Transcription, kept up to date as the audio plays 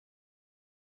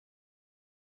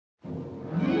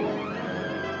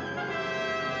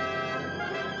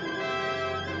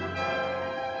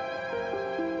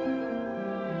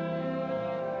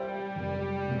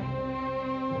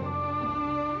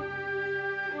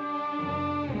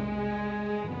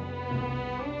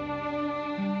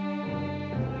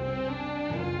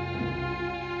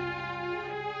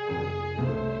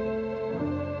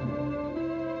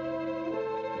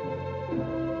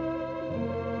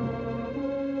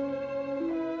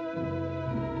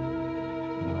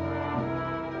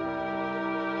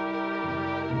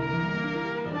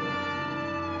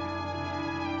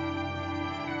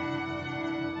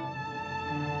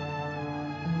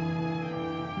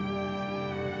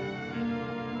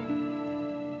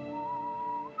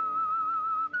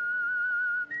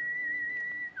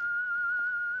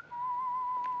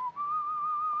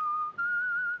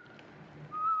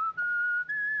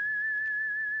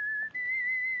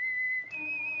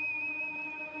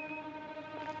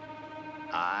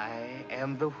I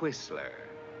am the Whistler,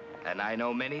 and I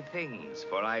know many things,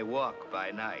 for I walk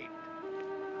by night.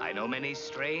 I know many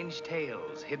strange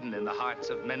tales hidden in the hearts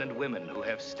of men and women who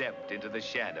have stepped into the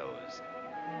shadows.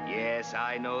 Yes,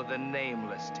 I know the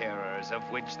nameless terrors of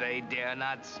which they dare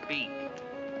not speak.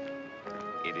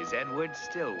 It is Edward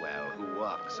Stillwell who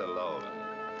walks alone.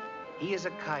 He is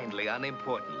a kindly,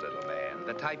 unimportant little man,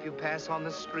 the type you pass on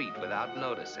the street without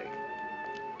noticing.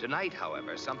 Tonight,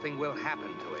 however, something will happen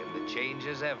to him that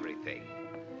changes everything.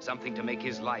 Something to make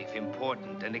his life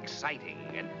important and exciting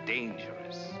and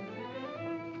dangerous.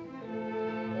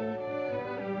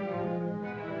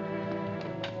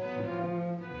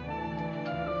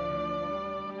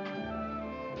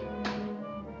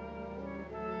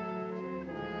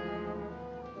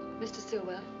 Mr.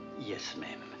 Stillwell? Yes,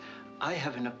 ma'am. I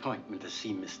have an appointment to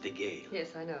see Mr. Gale.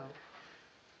 Yes, I know.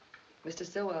 Mr.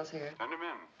 Stillwell's here. Send him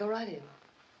in. Go right in.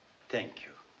 Thank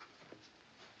you.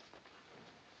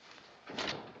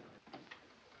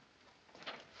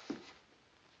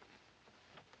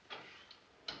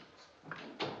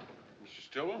 Mr.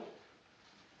 Stillwell?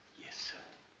 Yes, sir.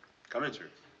 Come in, sir.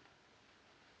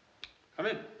 Come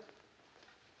in.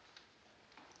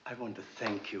 I want to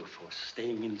thank you for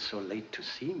staying in so late to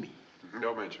see me.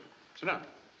 Don't mention. Sit down.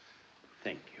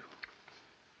 Thank you.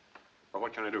 Well,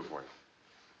 what can I do for you?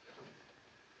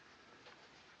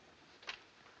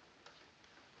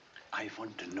 I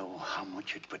want to know how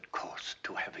much it would cost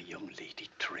to have a young lady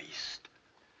traced.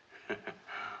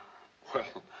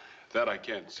 Well, that I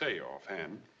can't say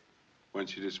offhand. When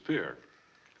she disappeared,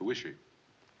 who is she?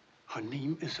 Her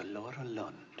name is Laura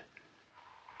Lund.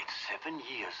 It's 7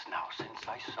 years now since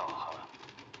I saw her.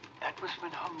 That was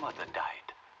when her mother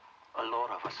died.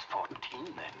 Laura was 14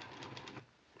 then.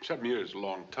 7 years is a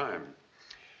long time.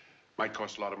 Might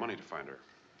cost a lot of money to find her.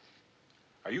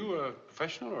 Are you a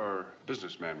professional or a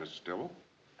businessman, Mr. Stillwell?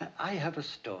 I have a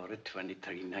store at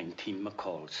 2319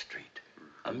 McCall Street.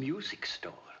 A music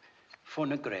store.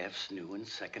 Phonographs, new and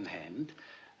second-hand.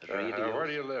 Radio. Where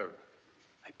do you live?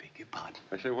 I beg your pardon?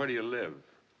 I say, where do you live?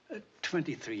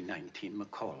 2319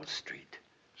 McCall Street.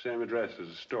 Same address as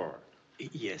the store.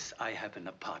 Yes, I have an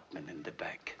apartment in the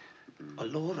back.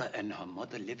 Laura and her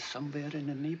mother live somewhere in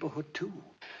the neighborhood, too.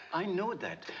 I know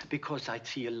that because I'd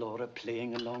see Laura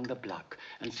playing along the block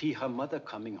and see her mother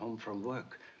coming home from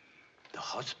work. The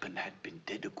husband had been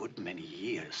dead a good many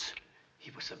years. He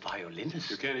was a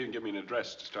violinist. You can't even give me an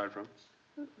address to start from?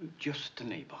 Just the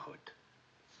neighborhood.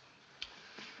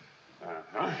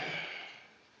 Uh-huh.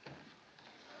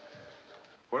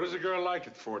 What is a girl like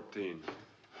at 14?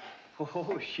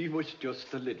 Oh, she was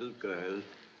just a little girl.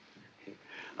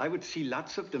 I would see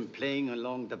lots of them playing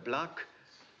along the block,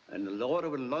 and Laura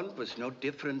Lund was no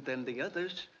different than the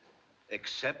others,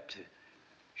 except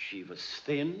she was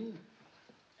thin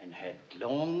and had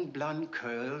long blonde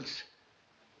curls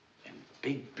and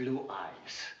big blue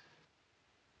eyes.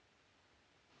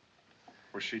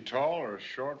 Was she tall or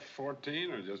short,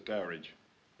 14, or just average?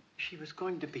 She was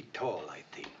going to be tall, I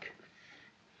think.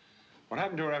 What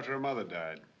happened to her after her mother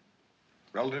died?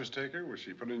 Relatives take her? Was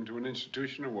she put into an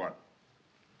institution or what?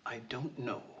 I don't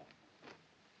know.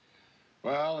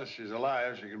 Well, if she's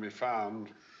alive, she can be found.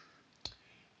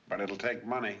 But it'll take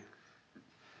money.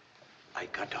 I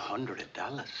got $100.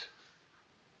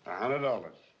 $100.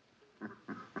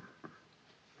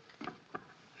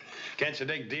 Can't you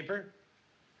dig deeper?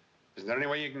 Isn't there any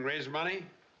way you can raise money?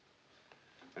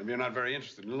 Maybe you're not very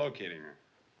interested in locating her.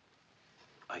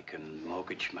 I can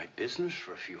mortgage my business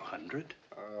for a few hundred.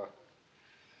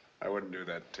 I wouldn't do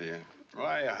that to you.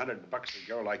 Why, $100 a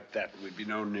go like that, we'd be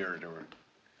no nearer to her.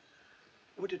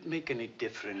 Would it make any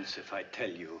difference if I tell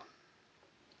you,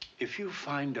 if you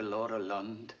find a Laura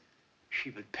Lund,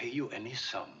 she will pay you any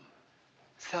sum?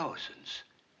 Thousands.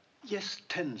 Yes,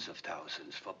 tens of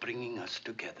thousands for bringing us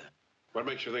together. What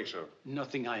makes you think so?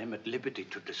 Nothing I am at liberty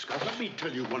to discuss. Let me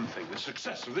tell you one thing. The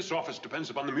success of this office depends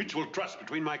upon the mutual trust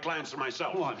between my clients and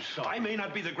myself. Oh, I'm sorry. I may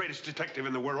not be the greatest detective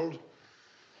in the world,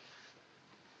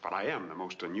 but I am the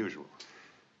most unusual.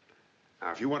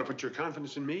 Now, if you want to put your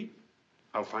confidence in me,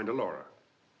 I'll find a Laura.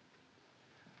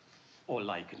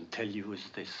 All I can tell you is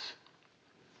this.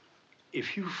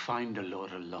 If you find a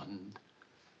Laura Lund,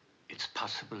 it's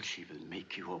possible she will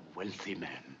make you a wealthy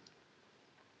man.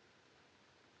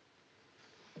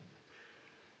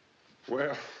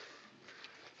 Well,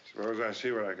 suppose I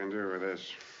see what I can do with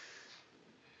this.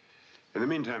 In the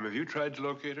meantime, have you tried to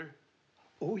locate her?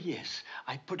 Oh, yes.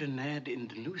 I put an ad in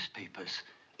the newspapers,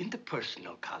 in the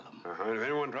personal column. And if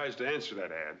anyone tries to answer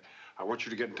that ad, I want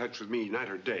you to get in touch with me night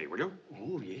or day, will you?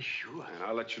 Oh, yes, sure. And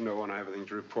I'll let you know when I have anything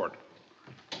to report.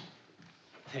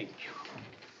 Thank you.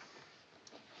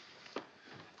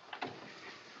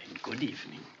 Good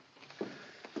evening.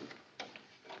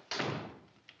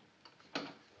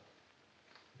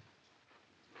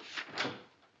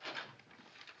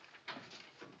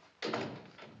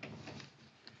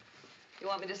 You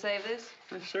want me to save this?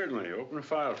 Yes, certainly. Open a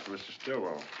file for Mr.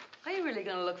 Stillwell. Are you really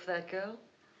going to look for that girl?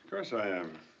 Of course I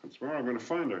am. That's where I'm going to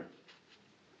find her.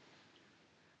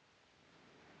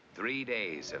 3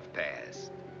 days have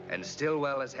passed, and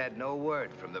Stillwell has had no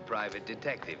word from the private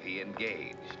detective he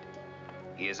engaged.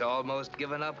 He has almost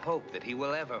given up hope that he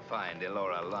will ever find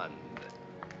Elora Lund.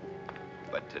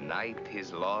 But tonight,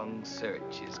 his long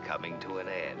search is coming to an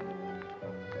end.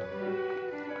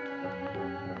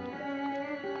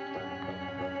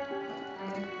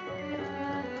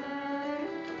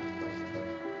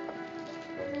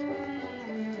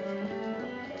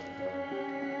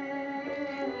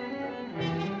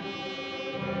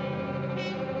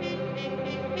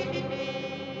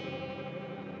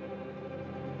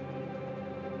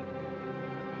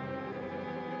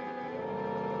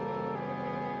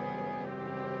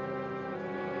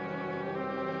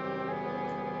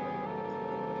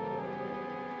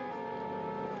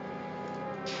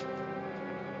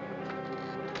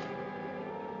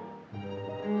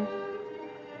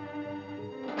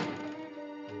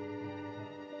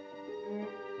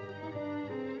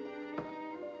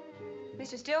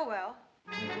 Mr. Stillwell.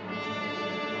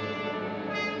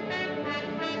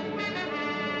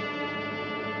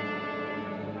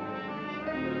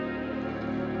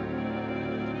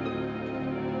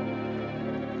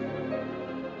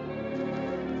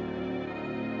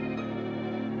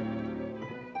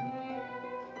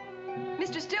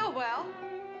 Mr. Stillwell.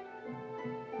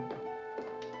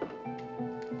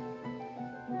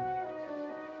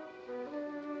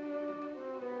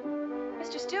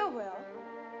 Mr. Stillwell.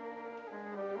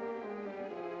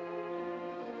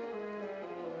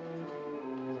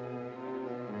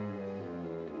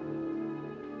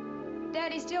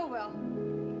 Daddy Stillwell.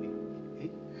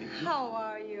 How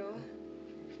are you?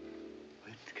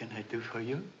 What can I do for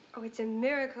you? Oh, it's a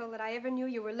miracle that I ever knew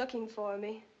you were looking for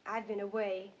me. I'd been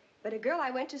away, but a girl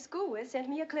I went to school with sent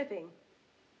me a clipping.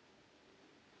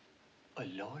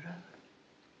 Elora?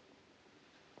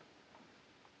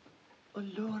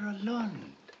 Elora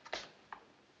Lund.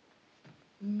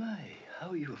 My,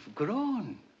 how you've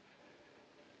grown.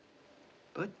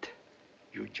 But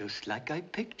you're just like I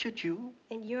pictured you.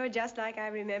 And you're just like I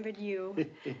remembered you.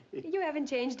 You haven't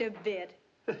changed a bit.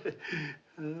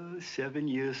 7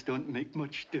 years don't make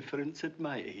much difference at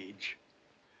my age.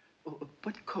 Oh,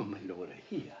 but come, Elora,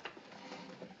 here.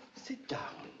 Sit down.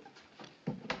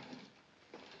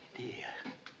 Dear.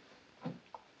 Now,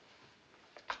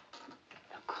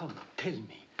 come, tell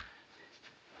me.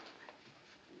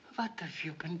 What have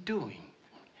you been doing?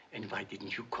 And why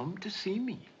didn't you come to see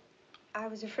me? I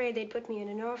was afraid they'd put me in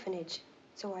an orphanage.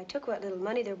 So I took what little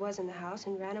money there was in the house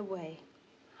and ran away.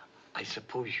 I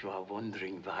suppose you are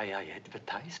wondering why I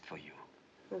advertised for you.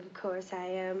 Of course I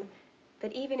am.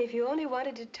 But even if you only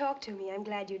wanted to talk to me, I'm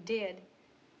glad you did.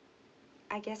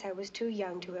 I guess I was too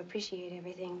young to appreciate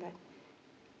everything, but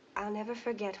I'll never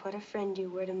forget what a friend you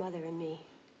were to Mother and me.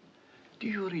 Do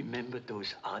you remember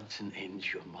those odds and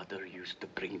ends your mother used to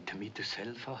bring to me to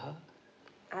sell for her?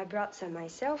 I brought some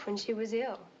myself when she was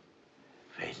ill.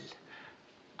 Well,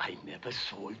 I never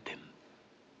sold them.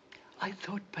 I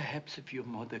thought perhaps if your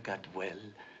mother got well,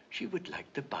 she would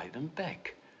like to buy them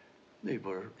back. They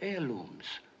were heirlooms,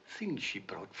 things she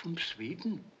brought from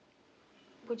Sweden.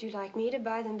 Would you like me to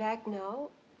buy them back now?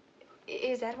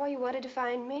 Is that why you wanted to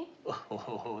find me?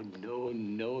 Oh, no,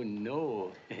 no,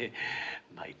 no.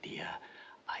 My dear,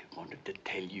 I wanted to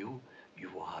tell you,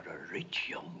 you are a rich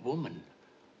young woman.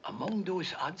 Among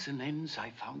those odds and ends,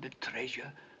 I found a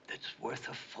treasure that's worth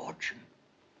a fortune.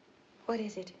 What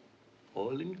is it?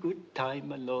 All in good time,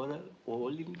 Elora. All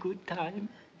in good time.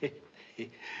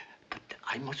 But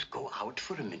I must go out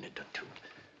for a minute or two.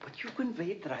 But you can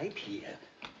wait right here.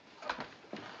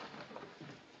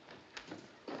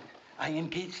 I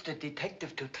engaged a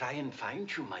detective to try and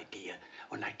find you, my dear.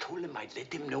 And I told him I'd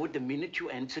let him know the minute you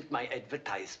answered my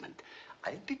advertisement.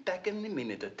 I'll be back in a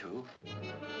minute or two.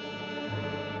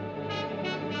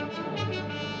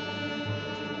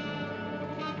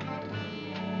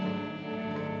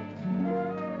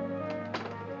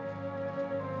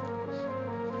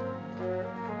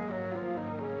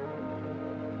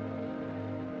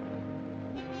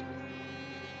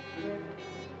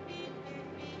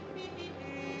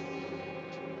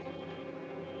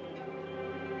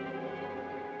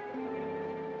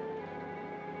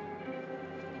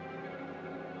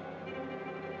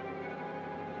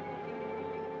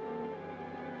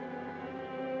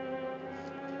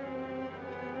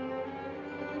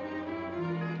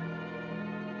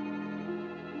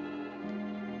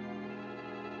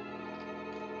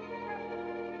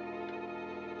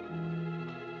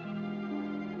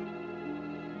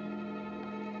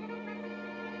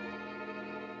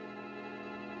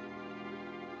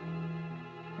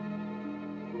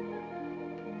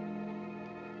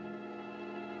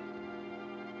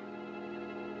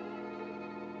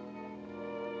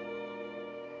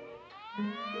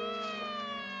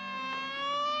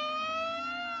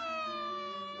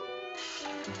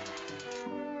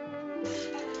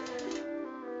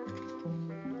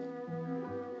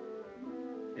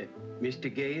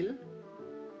 Mr. Gale?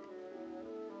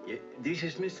 This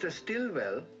is Mr.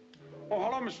 Stillwell. Oh,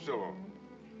 hello, Miss Stillwell.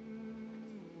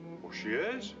 Oh, she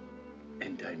is?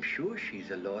 And I'm sure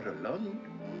she's a Laura Lund.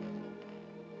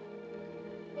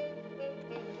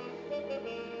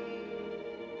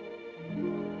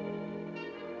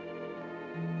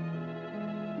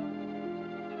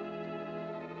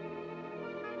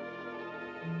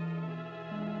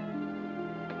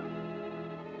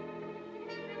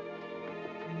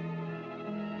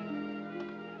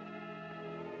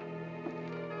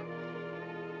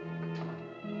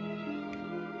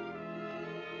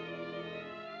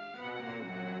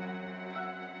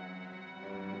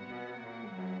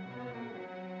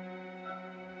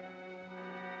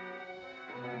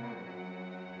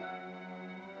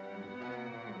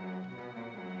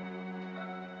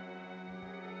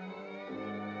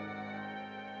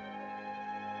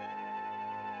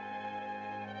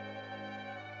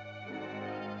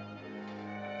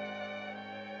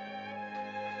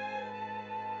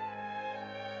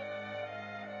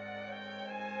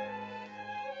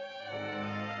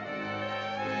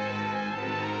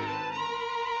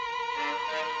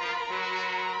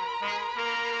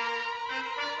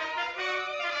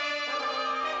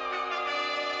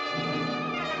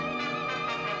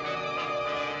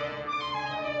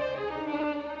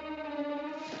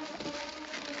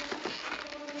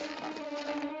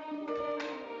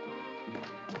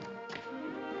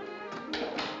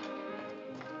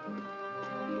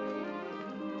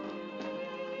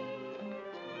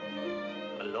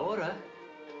 Laura?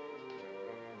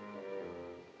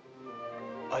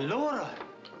 Laura!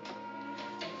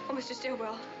 Oh, Mr.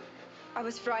 Stillwell, I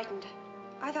was frightened.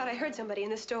 I thought I heard somebody in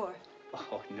the store.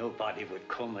 Oh, nobody would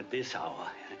come at this hour.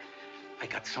 I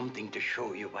got something to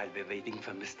show you while we're waiting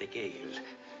for Mr. Gale.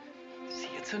 See,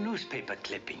 it's a newspaper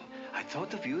clipping. I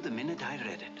thought of you the minute I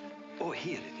read it. Oh,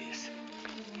 here it is.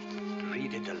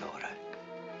 Read it, Laura,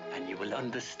 and you will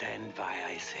understand why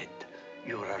I said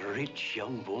you're a rich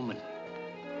young woman.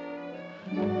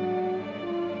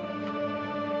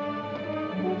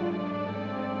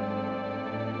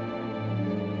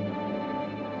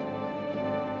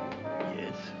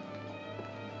 Yes?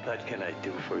 What can I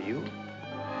do for you?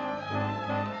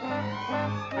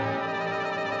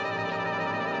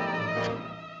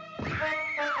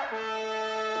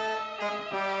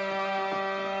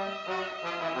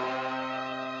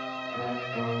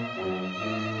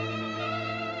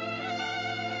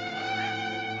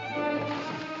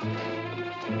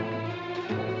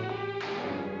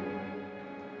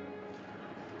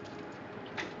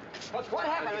 What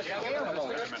happened, Mr. Gale?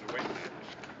 Wait a minute.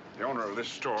 The owner of this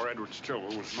store, Edward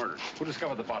Stillwell, was murdered. Who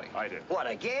discovered the body? I did. What,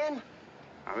 again?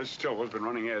 Now, this Stillwell's been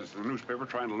running ads in the newspaper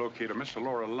trying to locate a Miss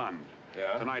Laura Lund.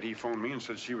 Yeah? Tonight he phoned me and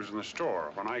said she was in the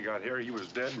store. When I got here, he was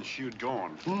dead and she had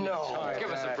gone. No.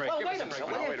 Give us a break. Well, Give wait us a minute.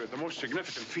 Now, wait a minute. The most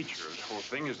significant feature of this whole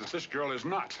thing is that this girl is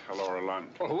not a Laura Lund.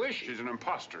 Well, who is she? She's an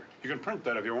imposter. You can print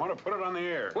that if you want to put it on the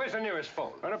air. Where's the nearest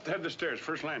phone? Right up the head of the stairs,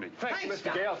 first landing. Thank you,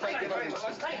 Mr. Gale. Thank you very much.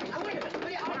 Wait a minute.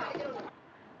 Wait a minute.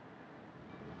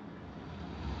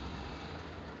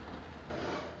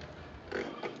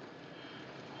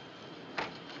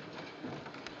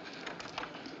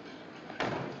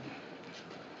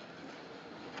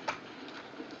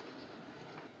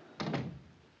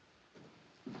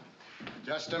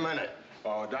 Just a minute.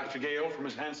 Dr. Gale from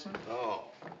Miss Hanson? Oh.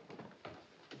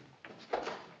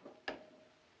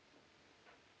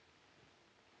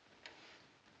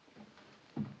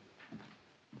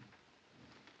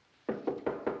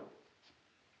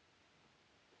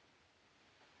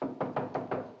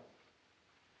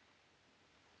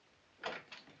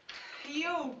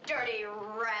 You dirty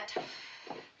rat.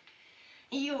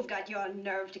 You've got your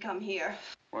nerve to come here.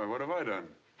 Why, what have I done?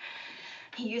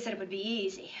 You said it would be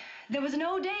easy. There was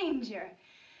no danger.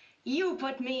 You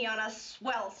put me on a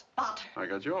swell spot. I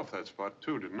got you off that spot,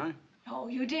 too, didn't I? Oh,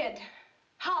 you did.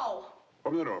 How?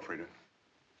 Open the door, Frida.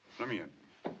 Let me in.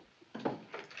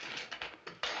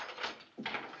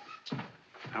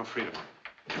 Now, Frida.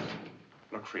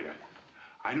 Look, Frida.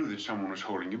 I knew that someone was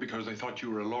holding you because they thought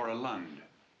you were a Laura Lund.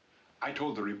 I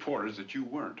told the reporters that you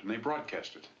weren't, and they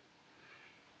broadcast it.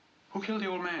 Who killed the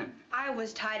old man? I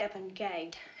was tied up and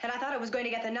gagged, and I thought I was going to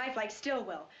get the knife like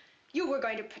Stillwell. You were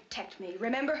going to protect me,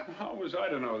 remember? How was I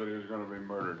to know that he was going to be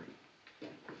murdered? Did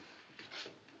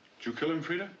you kill him,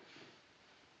 Frida?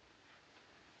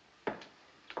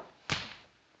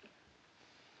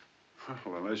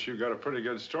 Well, unless you got a pretty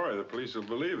good story, the police will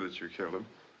believe that you killed him.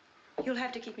 You'll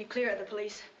have to keep me clear of the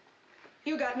police.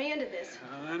 You got me into this.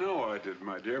 I know I did,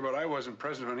 my dear, but I wasn't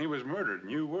present when he was murdered,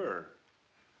 and you were.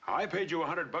 I paid you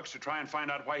 $100 to try and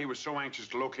find out why he was so anxious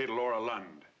to locate Laura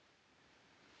Lund.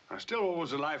 Now, Stillwell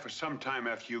was alive for some time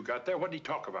after you got there. What did he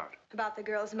talk about? About the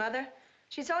girl's mother.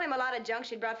 She told him a lot of junk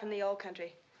she'd brought from the old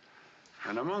country.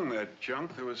 And among that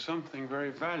junk, there was something very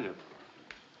valuable.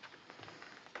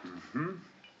 Mm-hmm.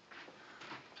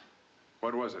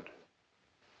 What was it?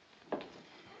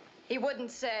 He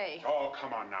wouldn't say. Oh,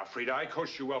 come on now, Frida. I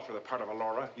coached you well for the part of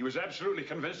Laura. He was absolutely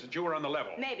convinced that you were on the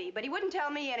level. Maybe, but he wouldn't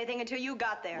tell me anything until you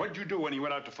got there. What'd you do when he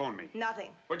went out to phone me?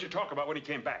 Nothing. What'd you talk about when he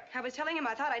came back? I was telling him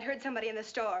I thought I'd heard somebody in the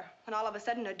store, when all of a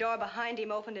sudden a door behind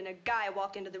him opened and a guy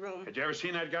walked into the room. Had you ever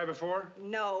seen that guy before?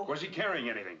 No. Was he carrying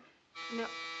anything? No.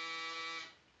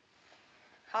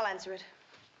 I'll answer it.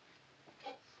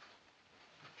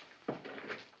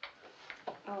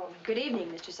 Oh, good evening,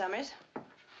 Mr. Summers.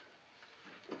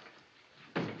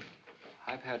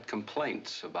 I've had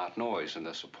complaints about noise in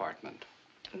this apartment.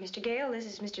 Mr. Gale, this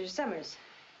is Mr. Summers,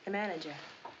 the manager.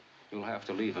 You'll have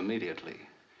to leave immediately.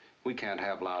 We can't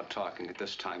have loud talking at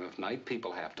this time of night.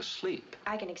 People have to sleep.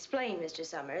 I can explain, Mr.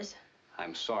 Summers.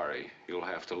 I'm sorry. You'll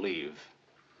have to leave.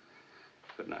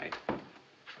 Good night.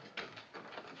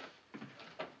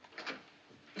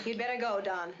 You'd better go,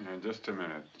 Don. Now, just a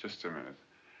minute. Just a minute.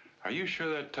 Are you sure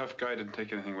that tough guy didn't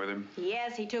take anything with him?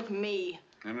 Yes, he took me.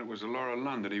 And it was Laura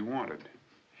Lund that he wanted.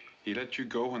 He let you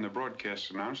go when the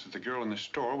broadcast announced that the girl in the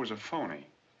store was a phony.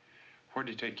 Where'd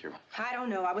he take you? I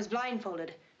don't know. I was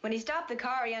blindfolded. When he stopped the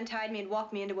car, he untied me and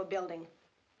walked me into a building.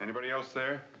 Anybody else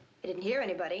there? I didn't hear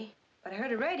anybody, but I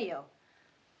heard a radio.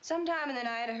 Sometime in the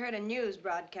night, I heard a news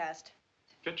broadcast.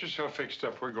 Get yourself fixed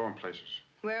up. We're going places.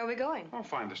 Where are we going? I'll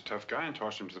find this tough guy and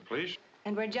toss him to the police.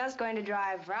 And we're just going to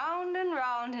drive round and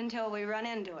round until we run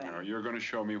into him. No, you're going to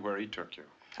show me where he took you.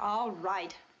 All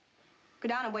right. Go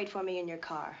down and wait for me in your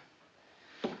car.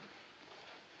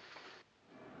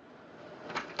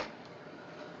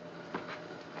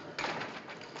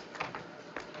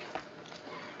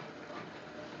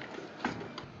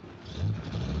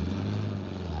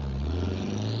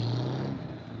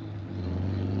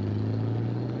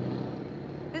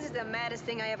 This is the maddest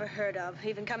thing I ever heard of,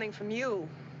 even coming from you.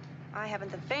 I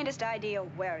haven't the faintest idea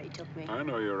where he took me. I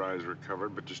know your eyes were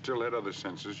covered, but you still had other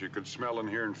senses. You could smell and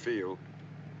hear and feel.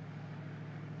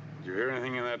 Did you hear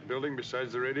anything in that building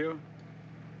besides the radio?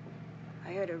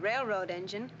 I heard a railroad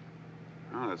engine.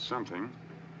 Oh, that's something.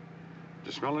 Did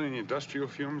you smell any industrial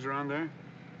fumes around there?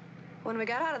 When we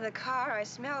got out of the car, I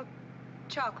smelled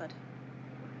chocolate.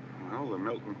 Well, the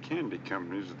Milton Candy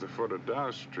Company's at the foot of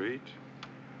Dow Street.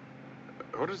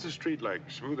 What is the street like?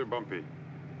 Smooth or bumpy? It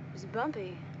was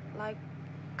bumpy, like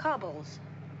cobbles.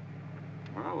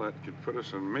 Well, that could put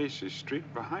us on Macy Street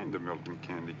behind the Milton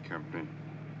Candy Company.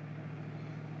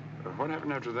 What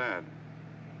happened after that?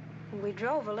 We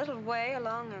drove a little way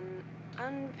along an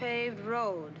unpaved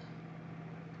road.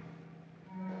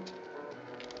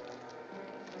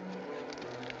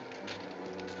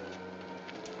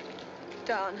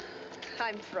 Don,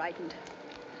 I'm frightened.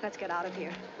 Let's get out of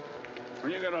here.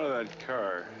 When you got out of that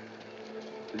car,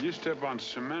 did you step on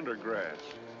cement or grass?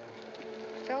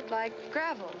 Felt like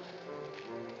gravel.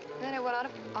 Then I went out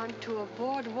onto a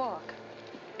boardwalk.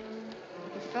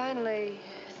 And finally,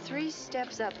 3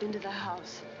 steps up into the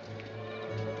house.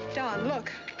 Don,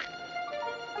 look.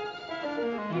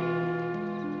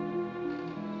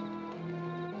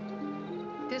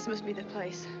 This must be the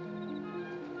place.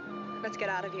 Let's get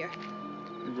out of here.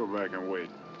 You go back and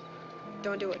wait.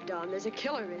 Don't do it, Don. There's a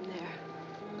killer in there.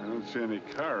 I don't see any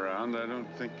car around. I don't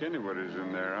think anybody's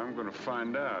in there. I'm going to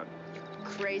find out.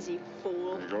 Crazy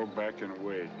fool. You go back and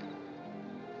wait.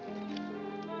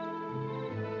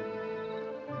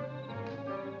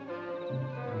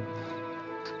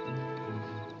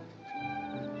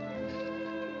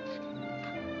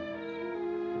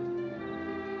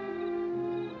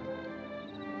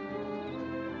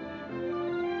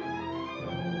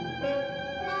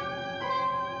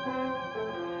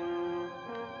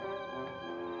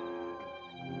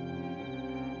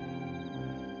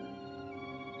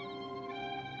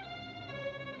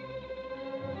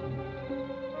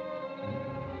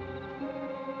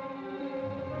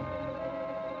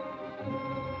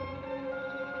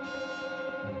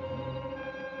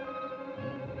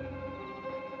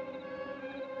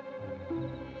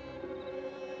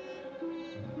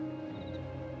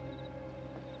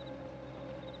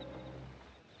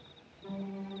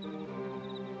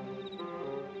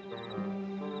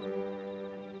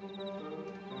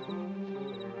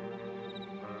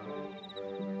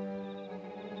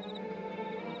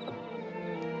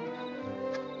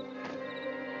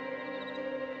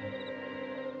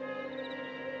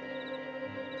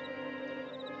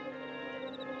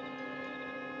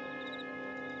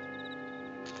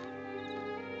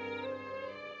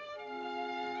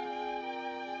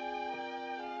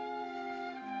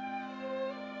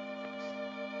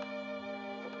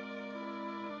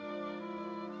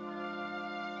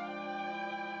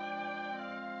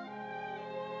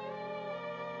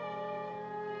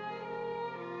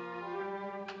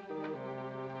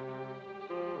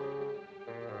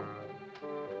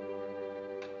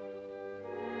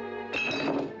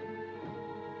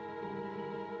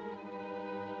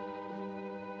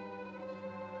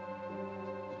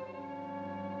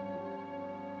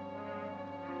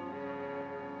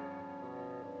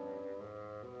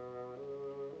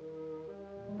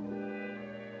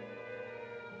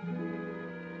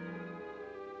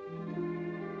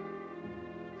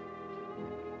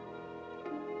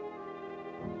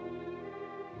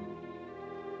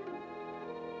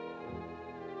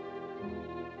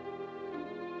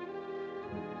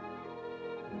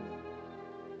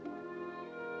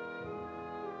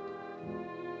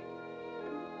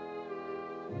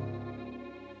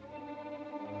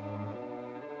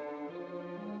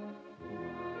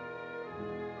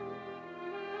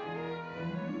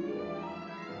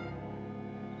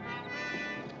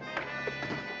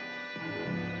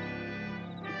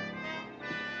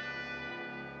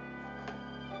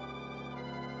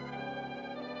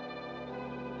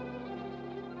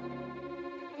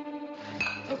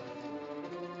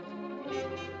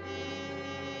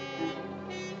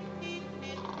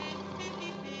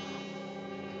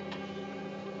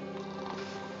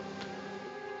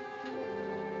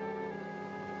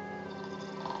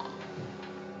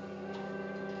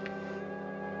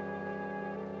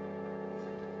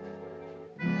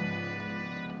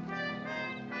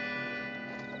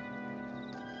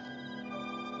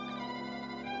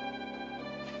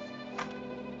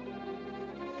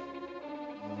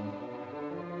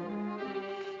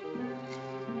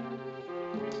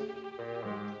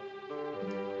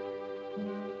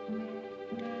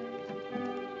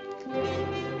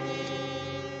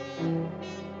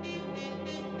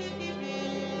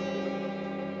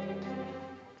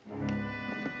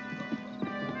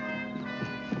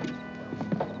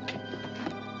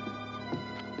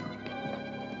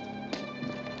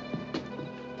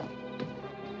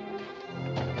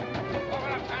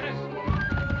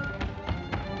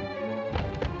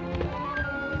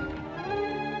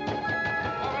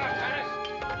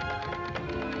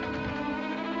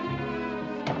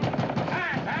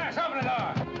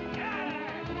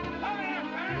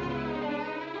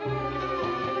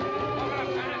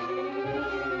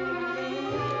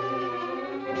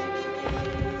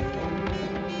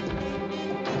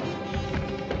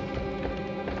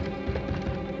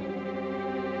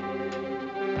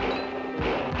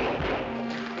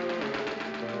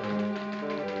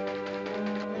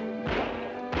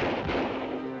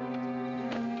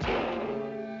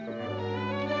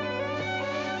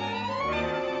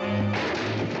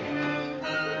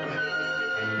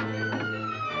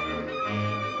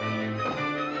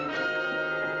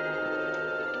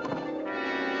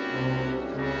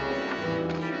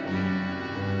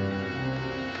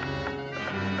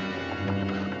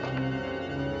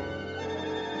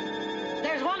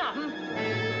 There's one of them.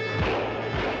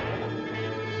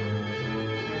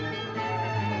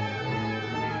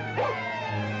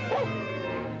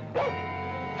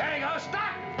 There you go,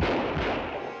 stop!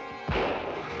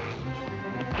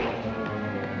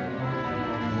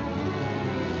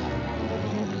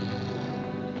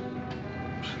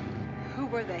 Who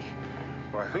were they?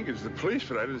 Well, I think it's the police,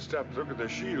 but I didn't stop to look at their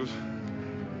shields.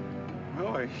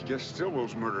 Well, I guess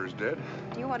Stillwell's murder is dead.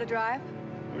 You want to drive?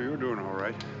 Well, you're doing all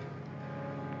right.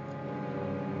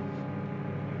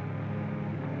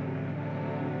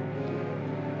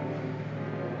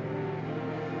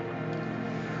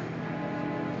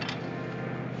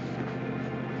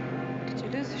 Did you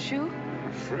lose a shoe?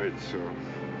 I'm afraid so.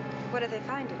 Where did they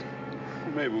find it?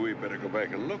 Well, maybe we better go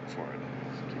back and look for it.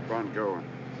 Let's keep on going.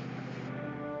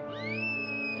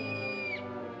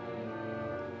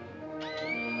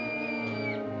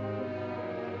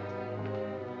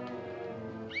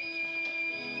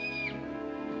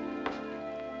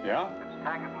 Yeah? It's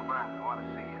Taggart and Burns. I want to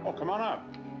see you. Oh, come on up.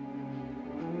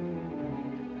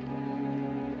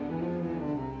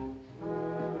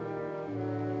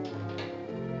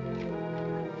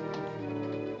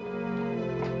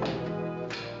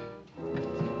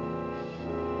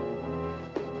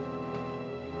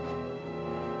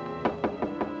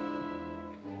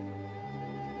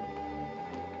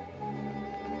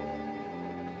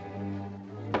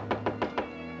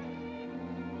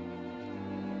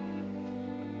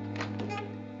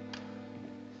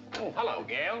 Oh, hello,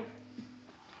 Gail.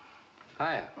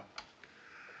 Hiya.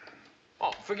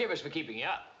 Oh, forgive us for keeping you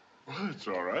up. Well, it's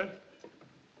all right.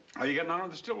 How you getting on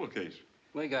with the Stillwell case?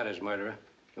 We got his murderer.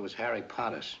 It was Harry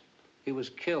Pontus. He was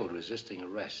killed resisting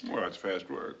arrest. Well, that's fast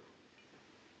work.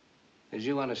 As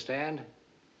you understand,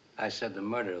 I said the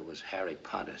murderer was Harry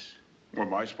Pontus. Well,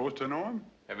 am I supposed to know him?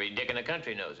 Every dick in the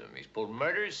country knows him. He's pulled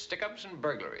murders, stick-ups, and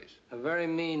burglaries. A very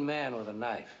mean man with a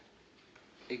knife.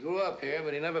 He grew up here,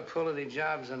 but he never pulled any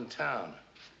jobs in town.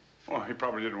 Oh, he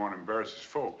probably didn't want to embarrass his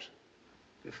folks.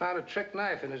 We found a trick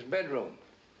knife in his bedroom.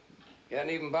 He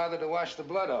hadn't even bothered to wash the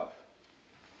blood off.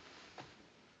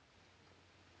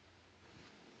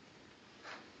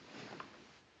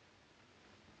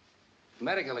 The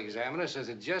medical examiner says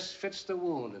it just fits the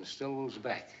wound and still moves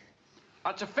back.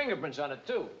 Lots of fingerprints on it,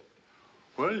 too.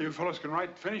 Well, you fellows can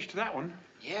write finish to that one.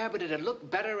 Yeah, but it'd look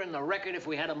better in the record if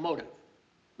we had a motive.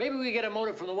 Maybe we get a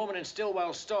motive from the woman in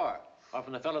Stillwell's store, or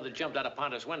from the fellow that jumped out of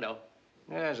Ponta's window.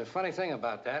 Yeah, there's a funny thing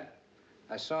about that.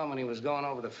 I saw him when he was going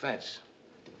over the fence.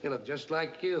 He looked just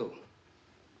like you.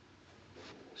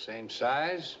 Same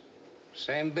size,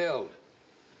 same build.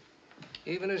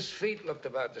 Even his feet looked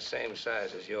about the same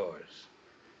size as yours.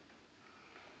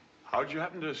 How'd you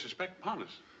happen to suspect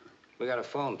Pontus? We got a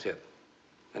phone tip.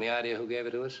 Any idea who gave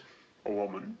it to us? A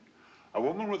woman. A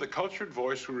woman with a cultured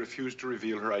voice who refused to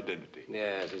reveal her identity.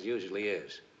 Yes, it usually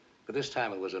is. But this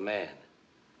time it was a man.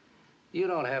 You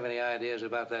don't have any ideas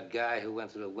about that guy who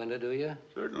went through the window, do you?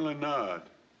 Certainly not.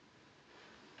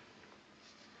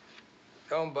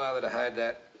 Don't bother to hide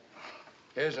that.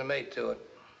 Here's a mate to it.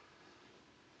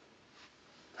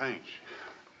 Thanks.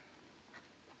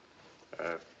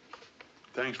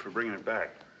 Thanks for bringing it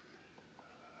back.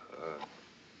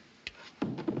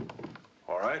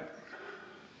 All right.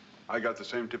 I got the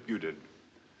same tip you did.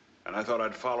 And I thought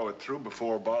I'd follow it through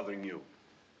before bothering you.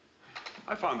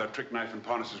 I found that trick knife in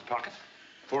Pontus's pocket.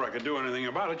 Before I could do anything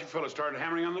about it, you fellas started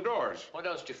hammering on the doors. What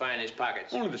else did you find in his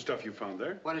pockets? Only the stuff you found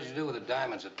there. What did you do with the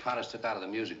diamonds that Pontus took out of the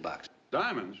music box?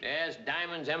 Diamonds? Yes,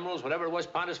 diamonds, emeralds, whatever it was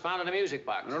Pontus found in the music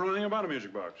box. I don't know anything about a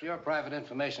music box. For your private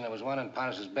information, there was one in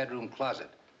Pontus's bedroom closet.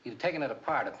 He'd taken it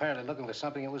apart, apparently looking for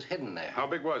something that was hidden there. How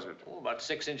big was it? Oh, about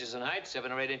 6 inches in height,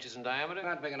 7 or 8 inches in diameter.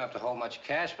 Not big enough to hold much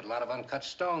cash, but a lot of uncut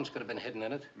stones could have been hidden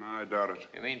in it. No, I doubt it.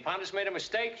 You mean Pontus made a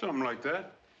mistake? Something like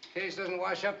that. Case doesn't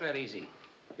wash up that easy.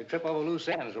 You trip over loose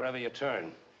ends wherever you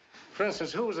turn. For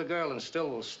instance, who was the girl in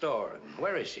Stillwell's store? And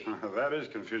where is she? That is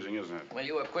confusing, isn't it? Well,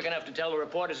 you were quick enough to tell the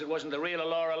reporters it wasn't the real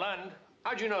Laura Lund.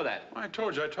 How'd you know that? I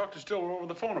told you, I talked to Stillwell over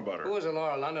the phone about her. Who was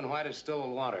Laura London? Why did Stillwell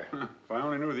want her? If I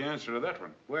only knew the answer to that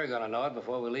one. We're gonna know it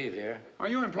before we leave here. Are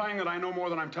you implying that I know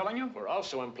more than I'm telling you? We're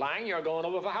also implying you're going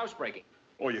over for housebreaking.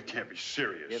 Oh, you can't be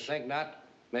serious. You think not?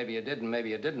 Maybe you didn't,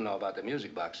 maybe you didn't know about the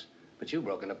music box. But you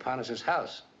broke into Pontus's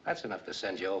house. That's enough to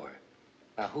send you over.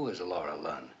 Now, who is Laura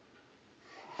Lund?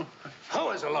 Who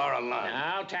is Laura Lund?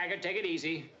 Now, Taggart, take it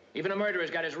easy. Even a murderer's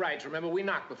got his rights. Remember, we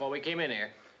knocked before we came in here.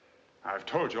 I've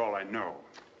told you all I know.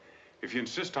 If you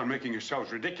insist on making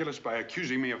yourselves ridiculous by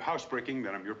accusing me of housebreaking,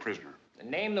 then I'm your prisoner.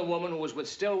 And name the woman who was with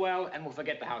Stillwell, and we'll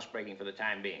forget the housebreaking for the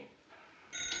time being.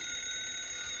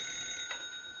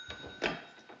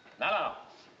 Hello.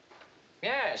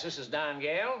 Yes, this is Don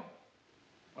Gale.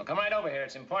 Well, come right over here.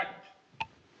 It's important.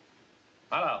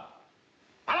 Hello.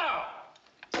 Hello!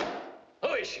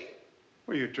 Who is she?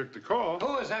 Well, you took the call.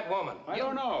 Who is that woman? I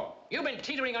don't know. You've been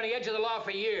teetering on the edge of the law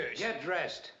for years. Get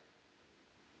dressed.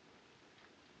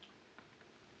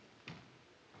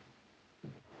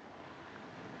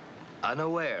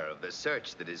 Unaware of the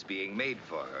search that is being made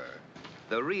for her,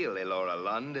 the real Elora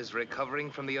Lund is recovering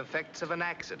from the effects of an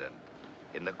accident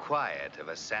in the quiet of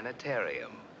a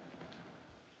sanitarium.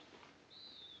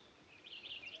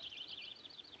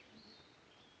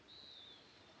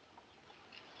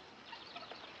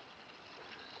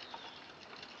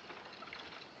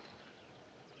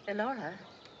 Elora?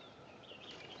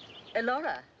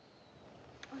 Elora,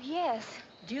 Oh, yes.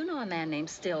 do you know a man named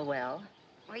Stillwell?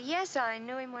 Well, yes, I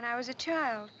knew him when I was a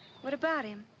child. What about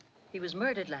him? He was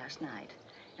murdered last night,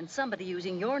 and somebody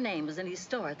using your name was in his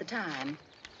store at the time.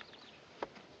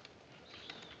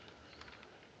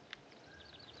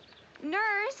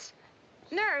 Nurse!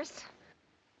 Nurse!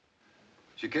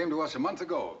 She came to us a month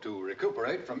ago to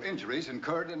recuperate from injuries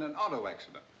incurred in an auto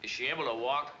accident. Is she able to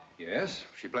walk? Yes,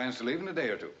 she plans to leave in a day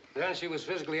or two. Then she was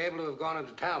physically able to have gone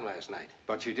into town last night.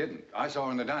 But she didn't. I saw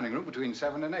her in the dining room between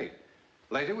 7 and 8.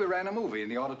 Later, we ran a movie in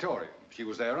the auditorium. She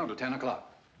was there until 10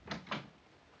 o'clock.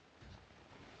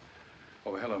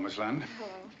 Oh, hello, Miss Lund. Hello.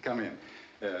 Come in.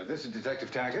 This is Detective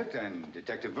Taggart and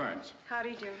Detective Burns. How do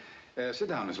you do? Sit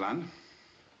down, Miss Lund.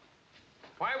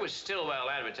 Why was Stillwell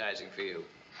advertising for you?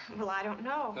 Well, I don't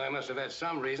know. I must have had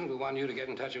some reason for wanting you to get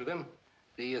in touch with him.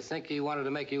 Do you think he wanted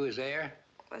to make you his heir?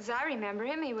 As I remember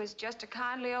him, he was just a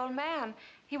kindly old man.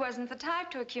 He wasn't the type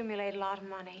to accumulate a lot of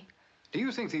money. Do you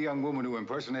think the young woman who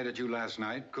impersonated you last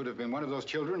night could have been one of those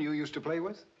children you used to play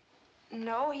with?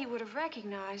 No, he would have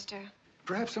recognized her.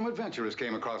 Perhaps some adventurers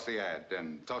came across the ad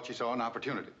and thought she saw an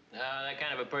opportunity. No, that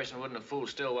kind of a person wouldn't have fooled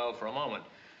Stillwell for a moment.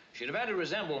 She'd have had to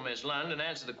resemble Miss Lund and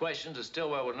answer the questions that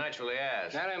Stillwell would naturally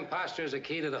ask. That imposter is the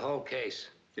key to the whole case.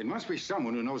 It must be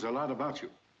someone who knows a lot about you.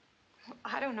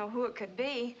 I don't know who it could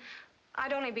be.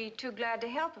 I'd only be too glad to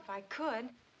help if I could.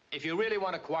 If you really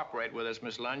want to cooperate with us,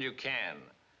 Miss Lund, you can.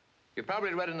 You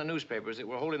probably read in the newspapers that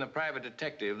we're holding a private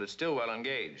detective that's Stillwell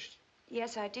engaged.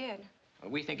 Yes, I did.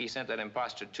 Well, we think he sent that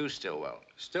imposter to Stillwell.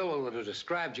 Stillwell would have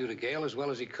described you to Gale as well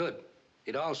as he could.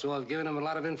 He'd also have given him a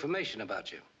lot of information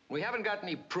about you. We haven't got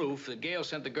any proof that Gale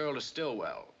sent the girl to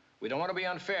Stillwell. We don't want to be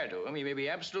unfair to him. He may be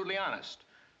absolutely honest.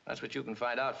 That's what you can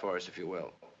find out for us, if you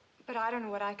will. But I don't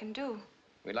know what I can do.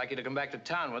 We'd like you to come back to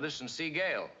town with us and see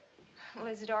Gale. Well,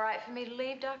 is it all right for me to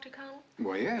leave, Dr. Connell?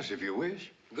 Well, yes, if you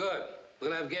wish. Good.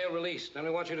 We'll have Gale released. Then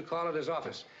we want you to call at his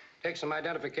office. Take some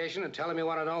identification and tell him you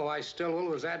want to know why Stillwell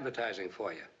was advertising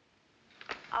for you.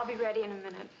 I'll be ready in a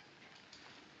minute.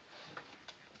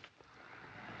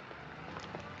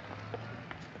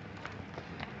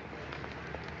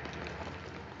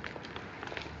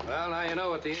 Well, now you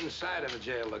know what the inside of a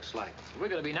jail looks like. We're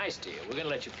going to be nice to you. We're going to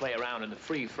let you play around in the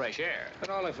free, fresh air. But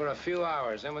only for a few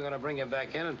hours. Then we're going to bring you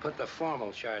back in and put the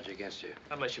formal charge against you.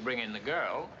 Unless you bring in the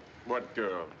girl. What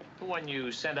girl? The one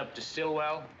you sent up to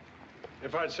Stillwell.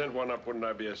 If I'd sent one up, wouldn't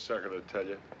I be a sucker to tell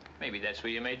you? Maybe that's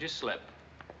where you made your slip.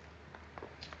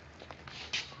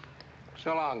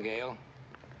 So long, Gale.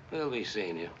 We'll be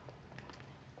seeing you.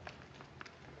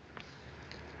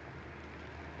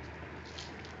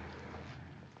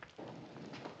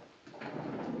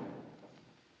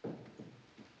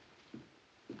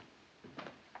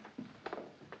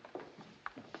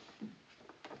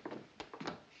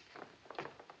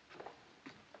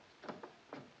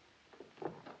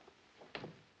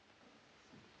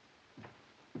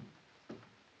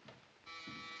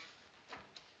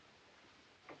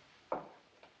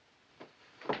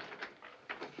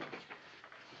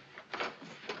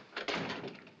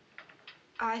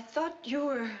 I thought you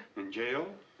were... In jail?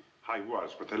 I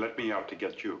was, but they let me out to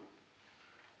get you.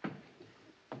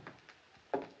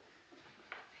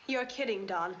 You're kidding,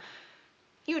 Don.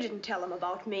 You didn't tell him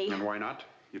about me. And why not?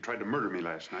 You tried to murder me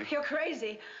last night. You're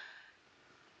crazy.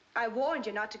 I warned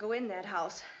you not to go in that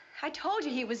house. I told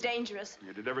you he was dangerous.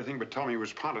 You did everything but tell me he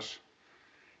was Pontus.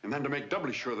 And then to make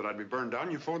doubly sure that I'd be burned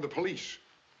down, you phoned the police.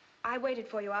 I waited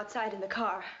for you outside in the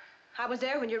car. I was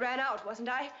there when you ran out, wasn't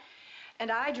I? And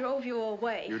I drove you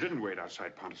away. You didn't wait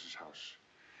outside Pontus's house.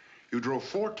 You drove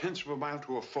 4/10 of a mile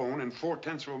to a phone and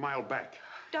 4/10 of a mile back.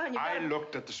 Don, I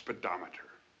looked at the speedometer.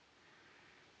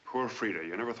 Poor Frida,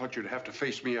 you never thought you'd have to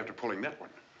face me after pulling that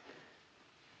one.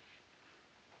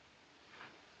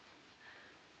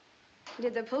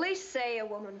 Did the police say a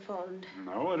woman phoned?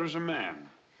 No, it was a man.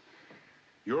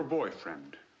 Your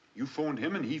boyfriend. You phoned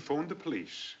him and he phoned the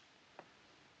police.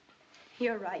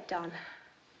 You're right, Don.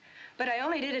 But I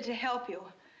only did it to help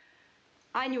you.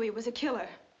 I knew he was a killer.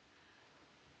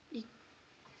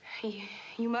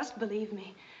 You must believe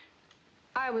me.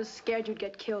 I was scared you'd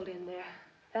get killed in there.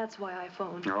 That's why I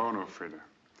phoned. Oh, no, Frida.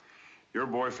 Your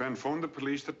boyfriend phoned the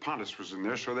police that Pontus was in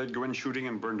there so they'd go in shooting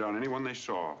and burn down anyone they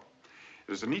saw.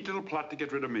 It was a neat little plot to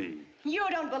get rid of me. You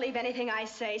don't believe anything I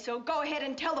say, so go ahead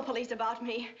and tell the police about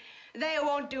me. They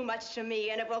won't do much to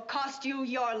me, and it will cost you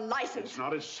your license. It's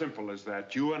not as simple as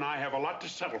that. You and I have a lot to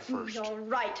settle first. You're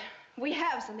right. We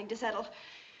have something to settle.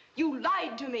 You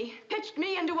lied to me, pitched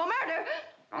me into a murder.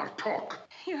 I'll talk.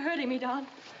 You're hurting me, Don.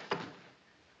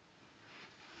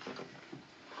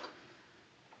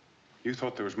 You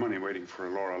thought there was money waiting for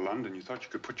Laura Lund, and you thought you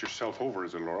could put yourself over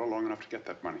as a Laura long enough to get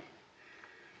that money.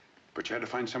 But you had to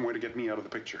find some way to get me out of the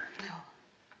picture. No.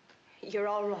 You're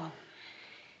all wrong.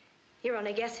 You're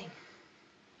only guessing.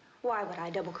 Why would I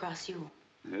double-cross you?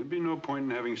 There'd be no point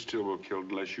in having Stillwell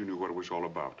killed unless you knew what it was all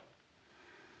about.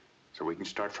 So we can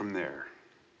start from there.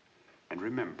 And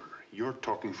remember, you're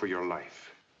talking for your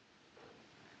life.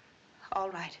 All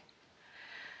right.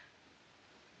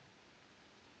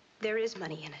 There is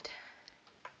money in it.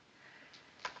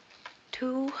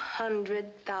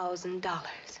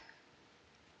 $200,000.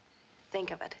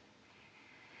 Think of it.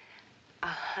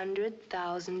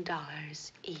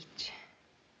 $100,000 each.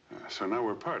 So now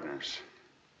we're partners.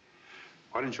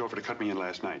 Why didn't you offer to cut me in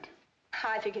last night?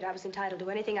 I figured I was entitled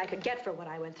to anything I could get for what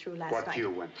I went through last night. What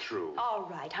you went through? All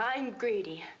right, I'm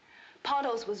greedy.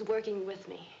 Pontos was working with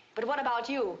me. But what about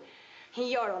you?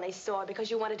 You're only sore because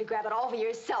you wanted to grab it all for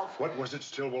yourself. What was it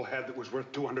Stillwell had that was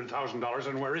worth $200,000,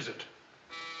 and where is it?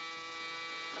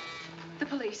 The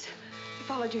police. They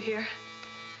followed you here.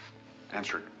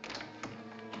 Answer it.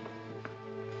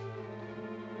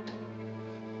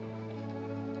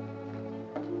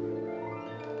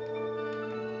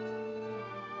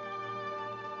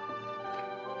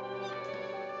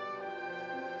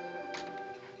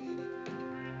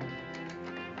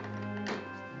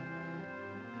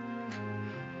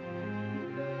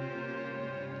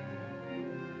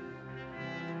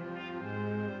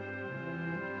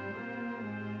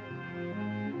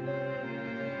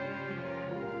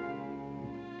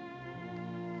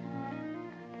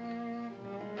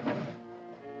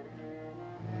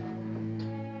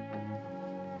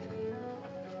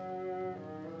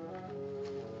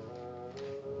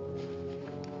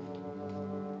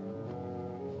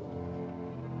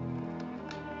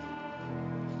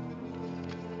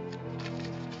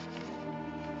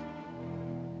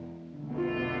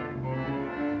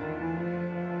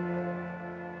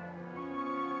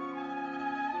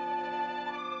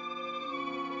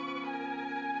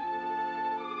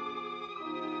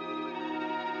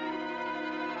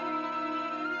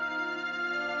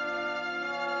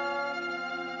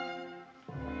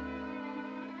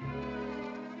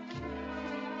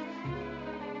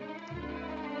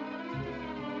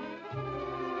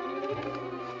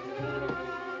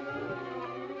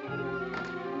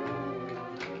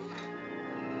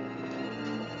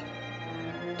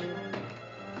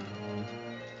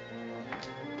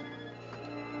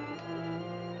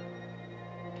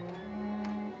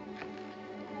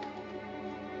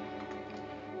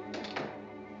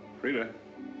 Frida.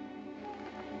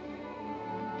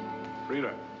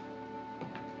 Frida.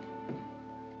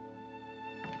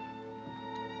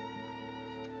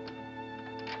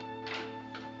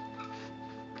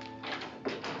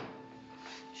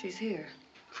 She's here.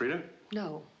 Frida?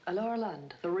 No, Laura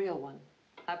Lund, the real one.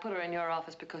 I put her in your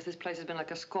office because this place has been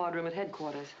like a squad room at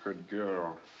headquarters. Good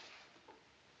girl.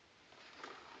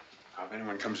 Now, if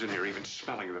anyone comes in here even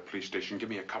smelling of the police station, give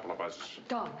me a couple of buzzes.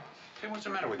 Done. Hey, what's the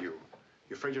matter with you?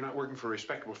 You afraid you're not working for a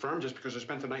respectable firm just because I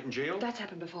spent the night in jail? That's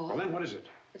happened before. Well, then what is it?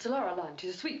 It's Laura Lund.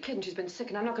 She's a sweet kid and she's been sick,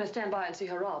 and I'm not going to stand by and see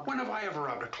her robbed. When have I ever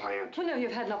robbed a client? Well, no,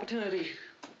 you've had an opportunity.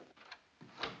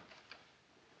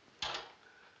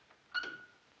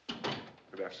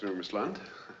 Good afternoon, Miss Lund.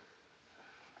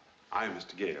 I'm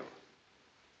Mr. Gale.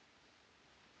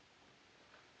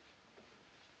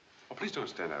 Oh, please don't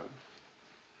stand out.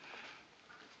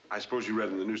 I suppose you read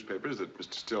in the newspapers that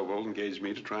Mr. Stillwell engaged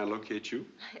me to try and locate you?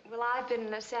 Well, I've been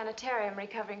in a sanitarium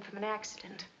recovering from an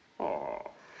accident. Oh,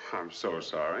 I'm so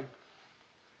sorry.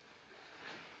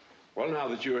 Well, now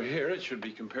that you're here, it should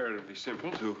be comparatively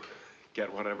simple to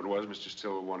get whatever it was Mr.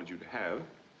 Stillwell wanted you to have.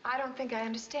 I don't think I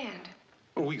understand.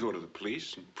 Well, we go to the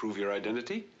police and prove your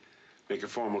identity, make a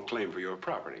formal claim for your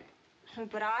property.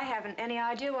 But I haven't any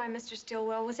idea why Mr.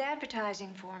 Stillwell was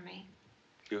advertising for me.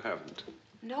 You haven't?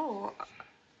 No.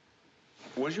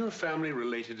 Was your family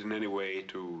related in any way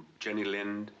to Jenny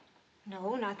Lind?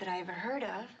 No, not that I ever heard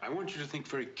of. I want you to think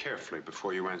very carefully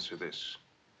before you answer this.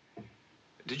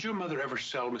 Did your mother ever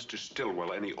sell Mr.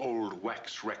 Stillwell any old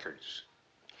wax records?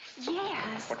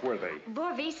 Yes. What were they?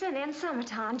 Borvisa and In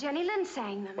Summertime. Jenny Lind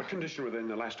sang them. What condition were they in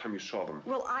the last time you saw them?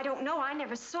 Well, I don't know. I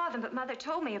never saw them, but Mother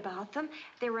told me about them.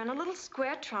 They were in a little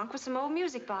square trunk with some old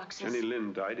music boxes. Jenny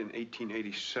Lind died in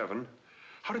 1887.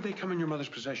 How did they come in your mother's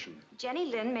possession? Jenny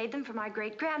Lind made them for my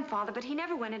great-grandfather, but he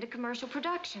never went into commercial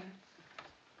production.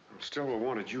 Stillwell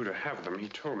wanted you to have them. He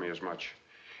told me as much.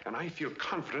 And I feel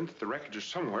confident that the records are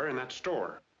somewhere in that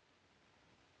store.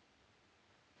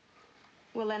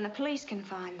 Well, then the police can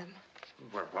find them.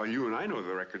 Well, while you and I know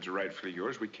the records are rightfully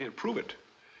yours, we can't prove it.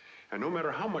 And no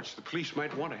matter how much the police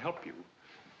might want to help you,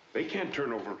 they can't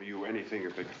turn over to you anything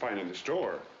that they can find in the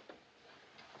store.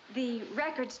 The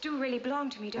records do really belong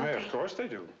to me, don't Why, they? of course they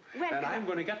do. When And I'm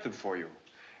going to get them for you.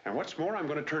 And what's more, I'm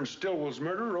going to turn Stillwell's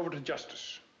murderer over to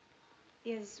justice.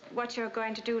 Is what you're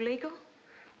going to do legal?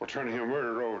 Well, turning a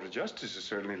murderer over to justice is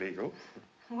certainly legal.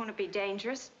 Won't it be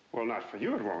dangerous? Well, not for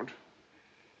you, it won't.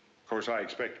 Of course, I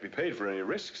expect to be paid for any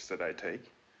risks that I take.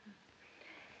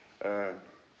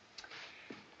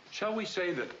 Shall we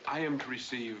say that I am to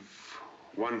receive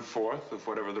 1/4 of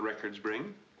whatever the records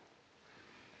bring?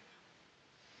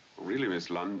 Really, Miss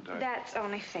Lund, That's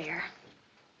only fair.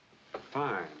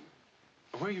 Fine.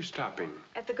 Where are you stopping?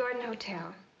 At the Gordon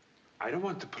Hotel. I don't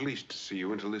want the police to see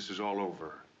you until this is all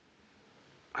over.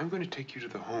 I'm going to take you to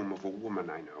the home of a woman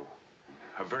I know.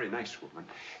 A very nice woman.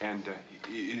 And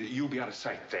you'll be out of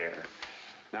sight there.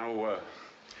 Now,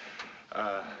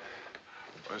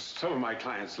 some of my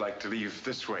clients like to leave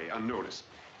this way unnoticed.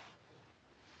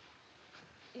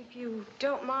 If you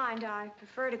don't mind, I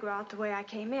prefer to go out the way I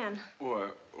came in.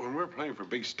 Well, when we're playing for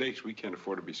big stakes, we can't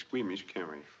afford to be squeamish, can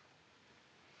we?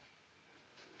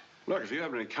 Look, if you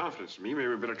have any confidence in me, maybe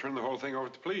we better turn the whole thing over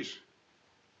to the police.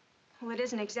 Well, it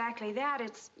isn't exactly that.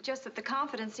 It's just that the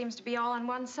confidence seems to be all on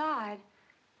one side.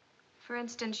 For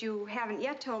instance, you haven't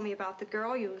yet told me about the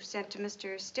girl you sent to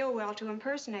Mr. Stillwell to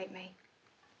impersonate me.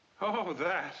 Oh,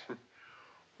 that?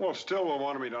 Well, Stillwell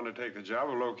wanted me to undertake the job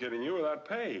of locating you without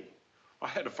pay. I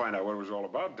had to find out what it was all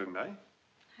about, didn't I?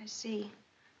 I see.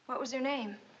 What was her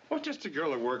name? Well, just a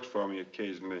girl that works for me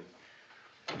occasionally.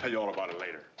 I'll tell you all about it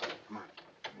later. Come on.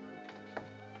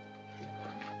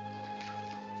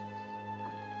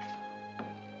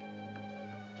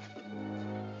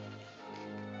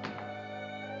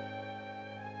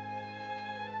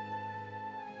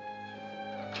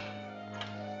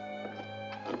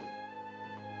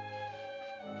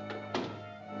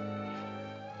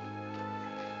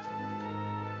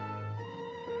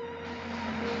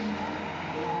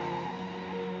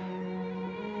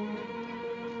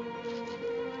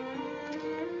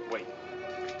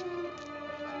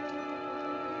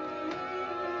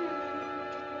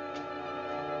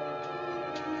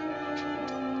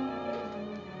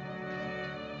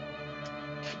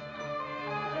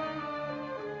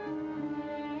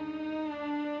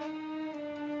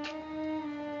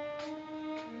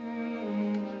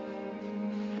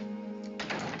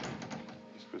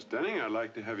 Denning, I'd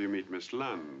like to have you meet Miss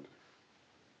Lund.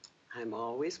 I'm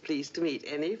always pleased to meet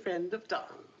any friend of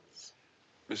Don's.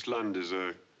 Miss Lund is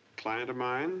a client of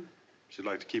mine. She'd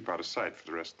like to keep out of sight for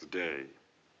the rest of the day.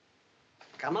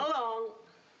 Come along.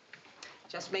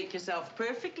 Just make yourself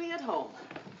perfectly at home.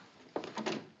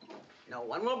 No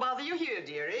one will bother you here,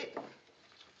 dearie.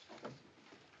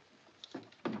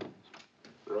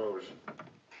 Rose.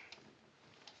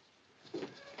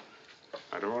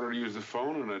 I don't want her to use the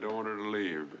phone, and I don't want her to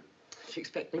leave. Do you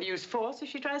expect me to use force if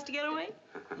she tries to get away?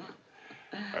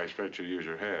 I expect you to use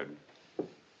your head.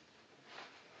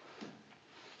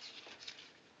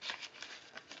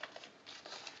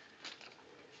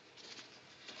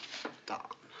 Dawn.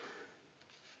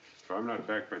 If I'm not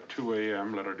back by 2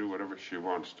 a.m., let her do whatever she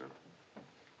wants to.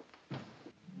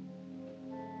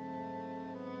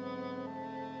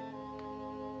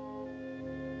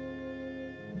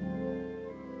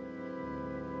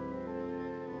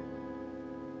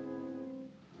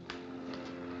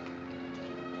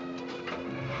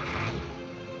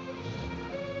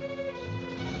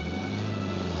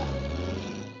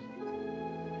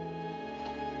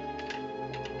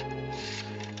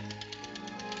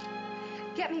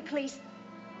 Get me, please.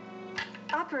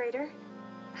 Operator.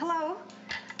 Hello?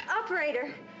 Operator.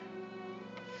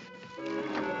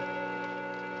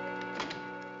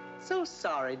 So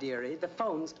sorry, dearie. The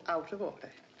phone's out of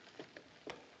order.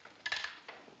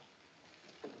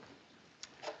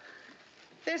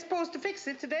 They're supposed to fix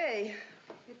it today.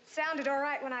 It sounded all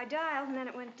right when I dialed, and then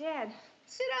it went dead.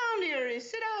 Sit down, dearie.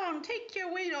 Sit down. Take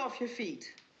your weight off your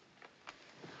feet.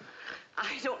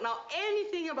 I don't know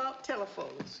anything about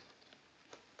telephones.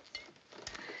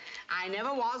 I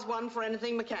never was one for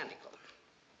anything mechanical.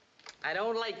 I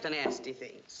don't like the nasty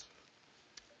things.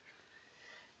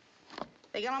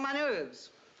 They get on my nerves,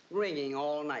 ringing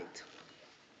all night.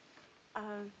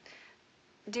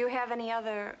 Do you have any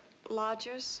other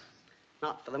lodgers?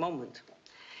 Not for the moment.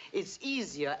 It's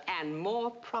easier and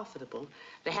more profitable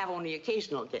to have only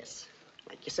occasional guests,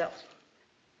 like yourself.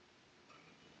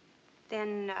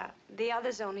 Then the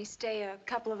others only stay a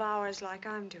couple of hours like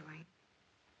I'm doing.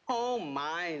 Oh,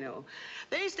 my, no.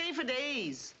 They stay for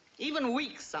days, even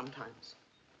weeks sometimes.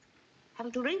 Have a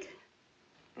little drink?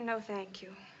 No, thank you.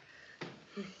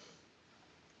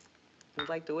 I'd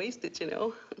like to waste it, you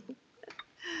know.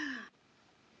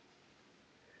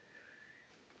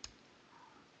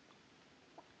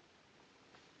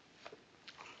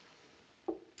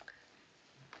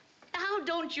 Now,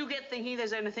 don't you get thinking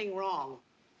there's anything wrong.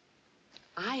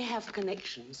 I have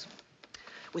connections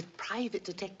with private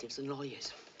detectives and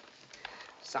lawyers.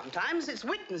 Sometimes it's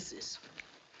witnesses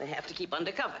they have to keep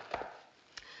undercover.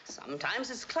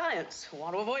 Sometimes it's clients who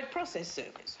want to avoid process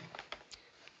service.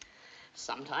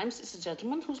 Sometimes it's a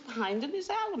gentleman who's behind in his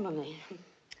alimony.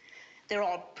 They're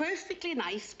all perfectly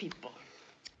nice people.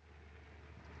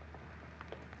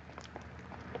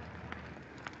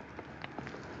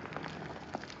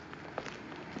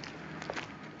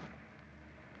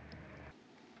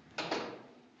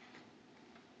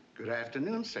 Good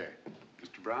afternoon, sir.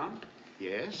 Mr. Brown?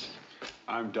 Yes?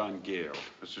 I'm Don Gale,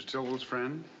 Mr. Stillwell's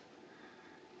friend.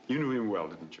 You knew him well,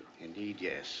 didn't you? Indeed,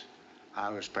 yes. I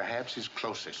was perhaps his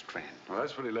closest friend. Well,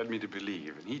 that's what he led me to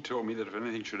believe. And he told me that if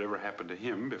anything should ever happen to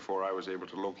him before I was able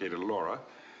to locate Laura,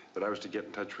 that I was to get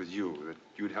in touch with you, that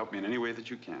you'd help me in any way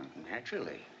that you can.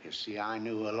 Naturally. You see, I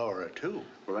knew Laura, too.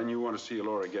 Well, then you want to see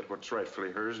Laura get what's rightfully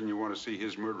hers, and you want to see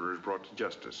his murderers brought to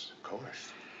justice. Of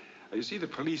course. You see, the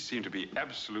police seem to be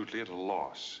absolutely at a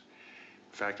loss.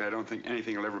 In fact, I don't think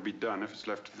anything will ever be done if it's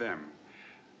left to them.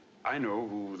 I know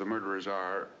who the murderers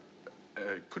are.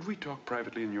 Could we talk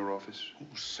privately in your office? Oh,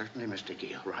 certainly, Mr.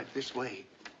 Gale. Right this way.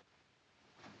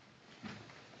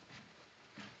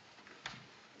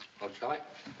 Oh, shall I?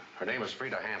 Her name is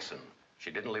Frida Hansen. She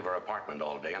didn't leave her apartment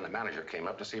all day, and the manager came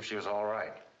up to see if she was all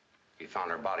right. He found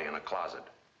her body in a closet.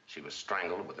 She was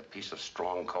strangled with a piece of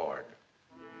strong cord.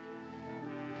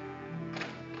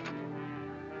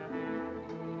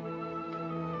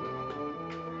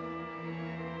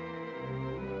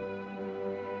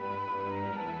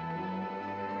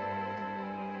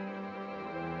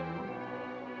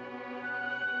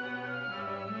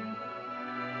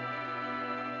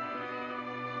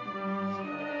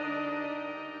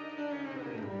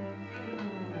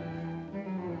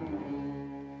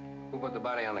 Put the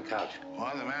body on the couch?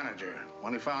 Well, the manager.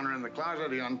 When he found her in the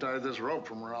closet, he untied this rope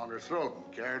from around her throat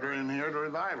and carried her in here to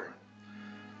revive her.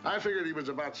 I figured he was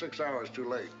about 6 hours too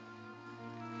late.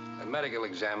 The medical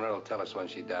examiner will tell us when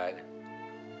she died.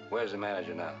 Where's the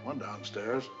manager now? One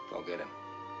downstairs. Go get him.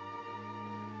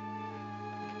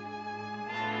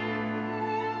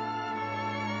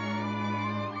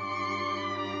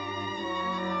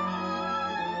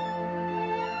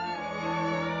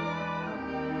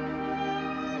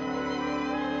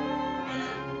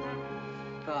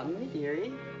 Pardon me,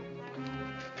 dearie.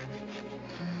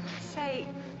 Say,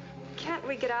 can't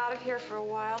we get out of here for a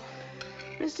while?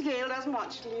 Mr. Gale doesn't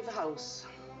want you to leave the house.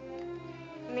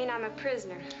 You mean I'm a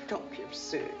prisoner? Don't be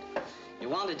absurd. You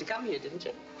wanted to come here, didn't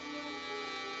you?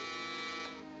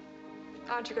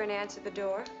 Aren't you going to answer the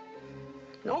door?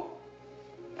 No.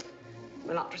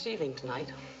 We're not receiving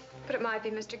tonight. But it might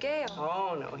be Mr. Gale.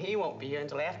 Oh, no, he won't be here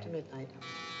until after midnight.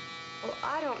 Well,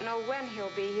 I don't know when he'll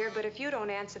be here, but if you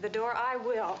don't answer the door, I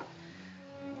will.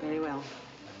 Very well.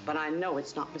 But I know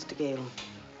it's not Mr. Gale.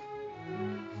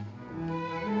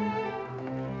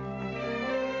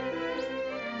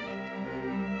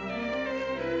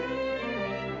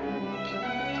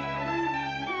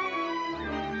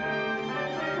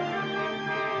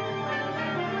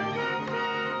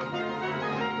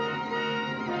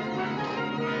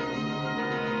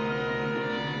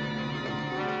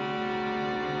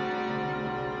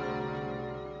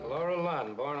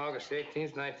 Born August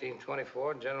 18th,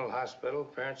 1924, General Hospital,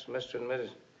 parents Mr. and Mrs.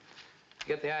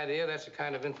 Get the idea? That's the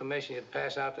kind of information you'd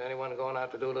pass out to anyone going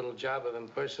out to do a little job of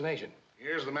impersonation.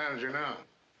 Here's the manager now.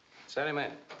 Send him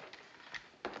in.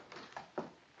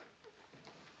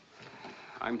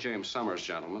 I'm James Summers,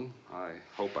 gentlemen. I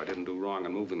hope I didn't do wrong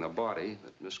in moving the body,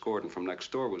 but Miss Gordon from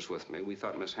next door was with me. We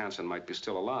thought Miss Hanson might be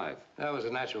still alive. That was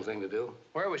a natural thing to do.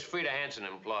 Where was Frida Hanson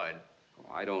employed?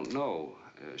 Oh, I don't know.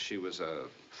 She was a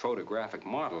photographic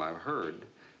model, I've heard.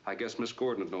 I guess Miss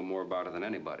Gordon would know more about it than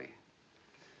anybody.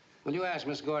 Will you ask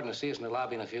Miss Gordon to see us in the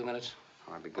lobby in a few minutes?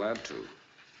 I'd be glad to.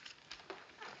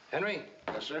 Henry?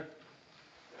 Yes, sir?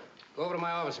 Go over to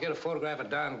my office and get a photograph of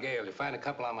Don Gale. You'll find a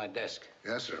couple on my desk.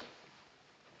 Yes, sir.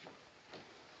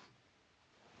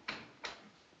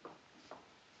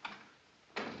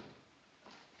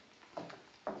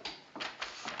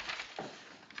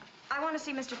 I want to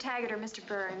see Mr. Taggart or Mr.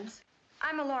 Burns.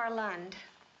 I'm Laura Lund.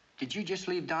 Did you just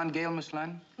leave Don Gale, Miss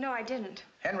Lund? No, I didn't.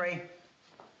 Henry.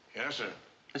 Yes, sir.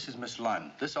 This is Miss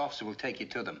Lund. This officer will take you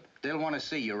to them. They'll want to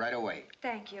see you right away.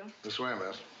 Thank you. This way,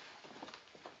 miss.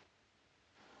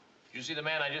 Did you see the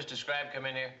man I just described come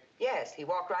in here? Yes, he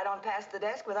walked right on past the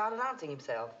desk without announcing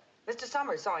himself. Mr.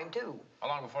 Summers saw him, too. How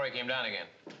long before he came down again?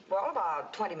 Well,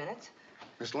 about 20 minutes.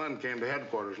 Miss Lund came to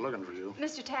headquarters looking for you.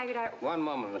 Mr. Taggart, One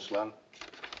moment, Miss Lund.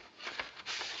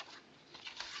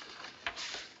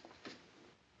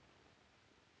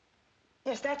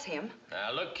 Yes, that's him.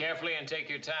 Now, look carefully and take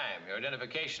your time. Your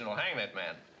identification will hang that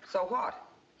man. So what?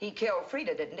 He killed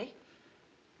Frida, didn't he?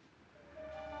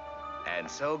 And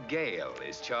so Gale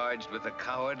is charged with the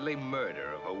cowardly murder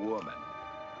of a woman.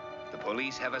 The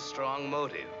police have a strong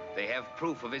motive. They have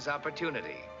proof of his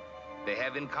opportunity. They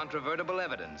have incontrovertible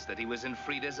evidence that he was in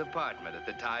Frida's apartment at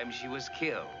the time she was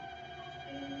killed.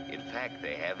 In fact,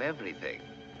 they have everything.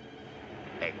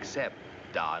 Except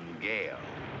Don Gale.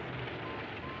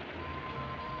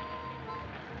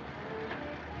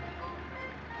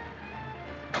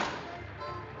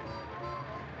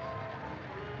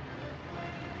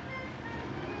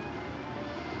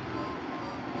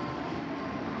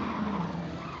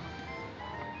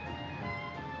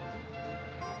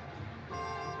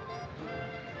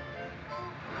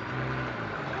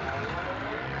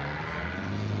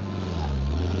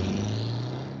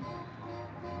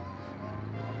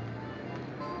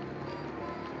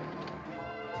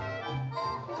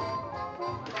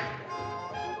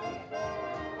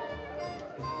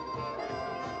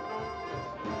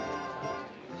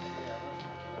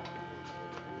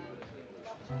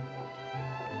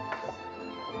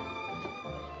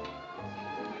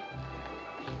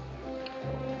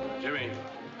 Jimmy,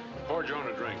 pour Joan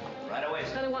a drink. Right away,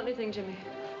 I don't want anything, Jimmy.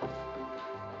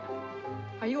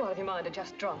 Are you out of your mind or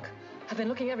just drunk? I've been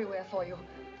looking everywhere for you.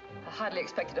 I hardly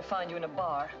expected to find you in a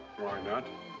bar. Why not?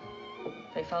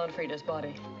 They found Frida's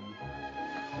body.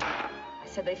 I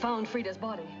said they found Frida's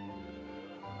body.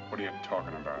 What are you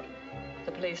talking about?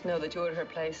 The police know that you're at her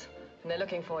place, and they're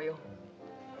looking for you.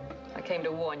 I came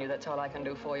to warn you, that's all I can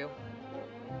do for you.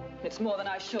 It's more than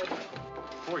I should.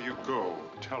 Before you go,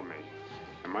 tell me,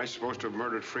 am I supposed to have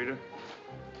murdered Frida?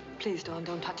 Please, Don,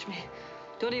 don't touch me.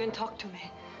 Don't even talk to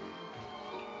me.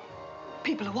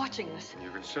 People are watching us.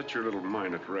 You can set your little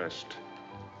mind at rest.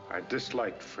 I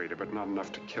disliked Frida, but not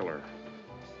enough to kill her.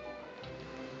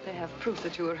 They have proof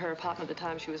that you were at her apartment at the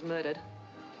time she was murdered.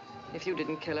 If you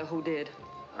didn't kill her, who did?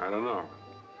 I don't know.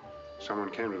 Someone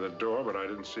came to the door, but I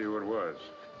didn't see who it was.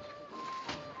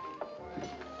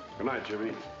 Good night,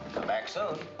 Jimmy. Come back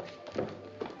soon.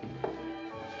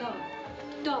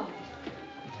 Don,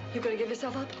 you gonna give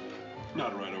yourself up?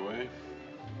 Not right away.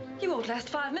 You won't last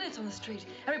 5 minutes on the street.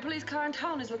 Every police car in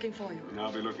town is looking for you. And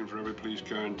I'll be looking for every police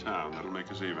car in town. That'll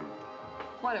make us even.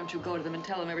 Why don't you go to them and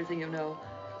tell them everything you know?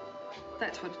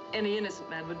 That's what any innocent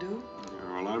man would do.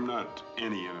 Yeah, well, I'm not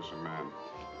any innocent man.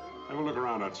 Have a look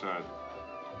around outside.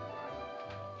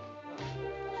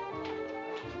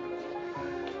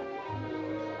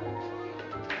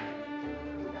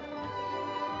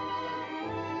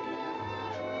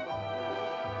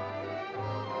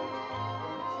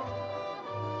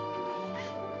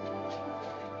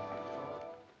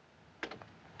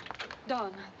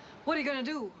 Don, what are you going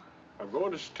to do? I'm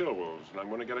going to Stillwell's, and I'm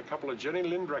going to get a couple of Jenny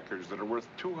Lind records that are worth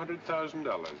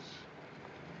 $200,000.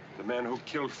 The man who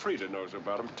killed Frida knows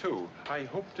about them, too. I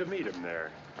hope to meet him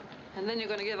there. And then you're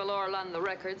going to give Laura Lund the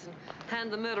records and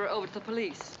hand the murderer over to the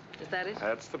police. Is that it?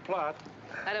 That's the plot.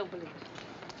 I don't believe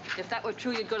it. If that were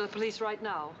true, you'd go to the police right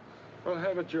now. Well,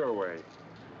 have it your way.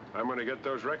 I'm going to get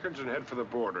those records and head for the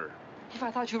border. If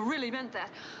I thought you really meant that,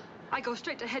 I'd go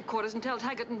straight to headquarters and tell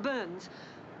Taggart and Burns.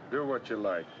 Do what you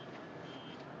like.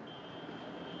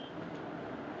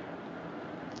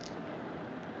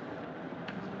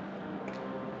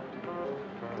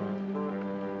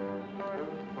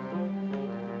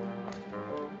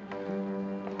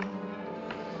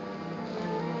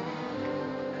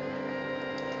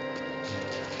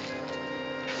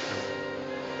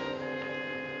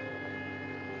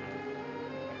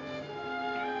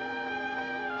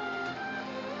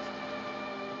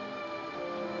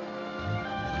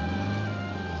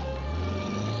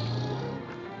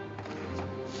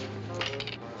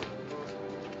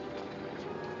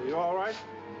 You all right?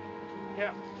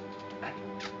 Yeah.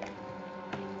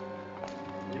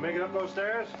 You make it up those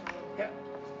stairs? Yeah.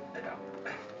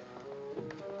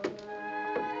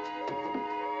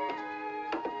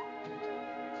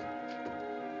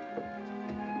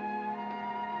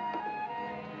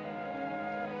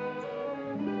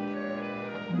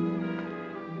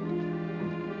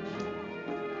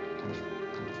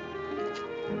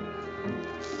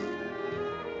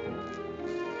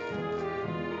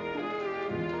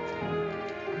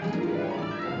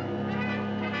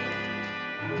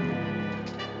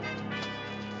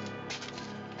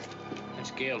 It's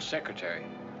Gail's secretary.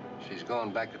 She's going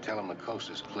back to tell him the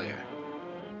coast is clear.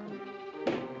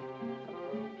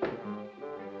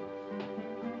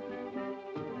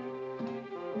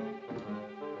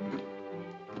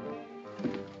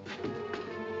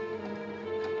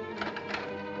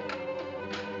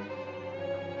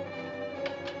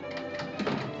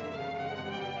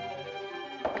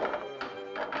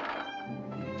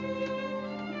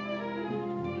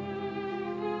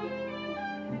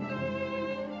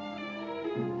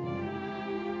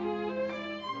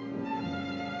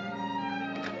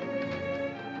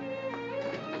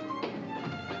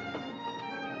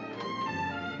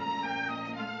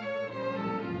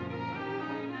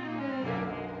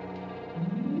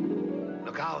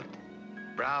 Look out.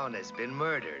 Brown has been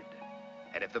murdered.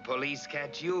 And if the police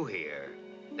catch you here,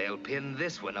 they'll pin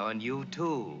this one on you,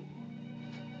 too.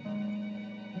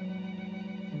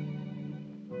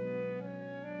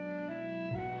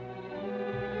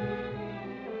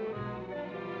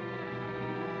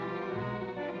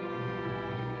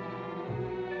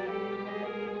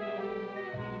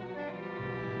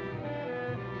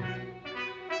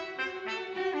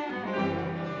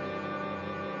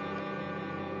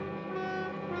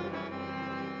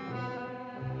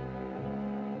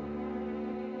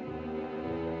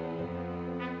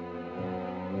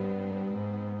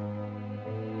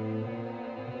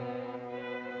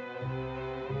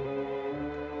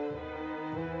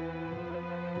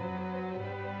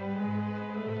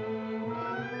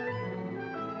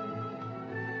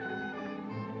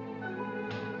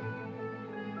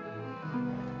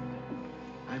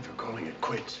 I'm for calling it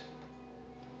quits.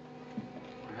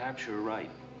 Perhaps you're right.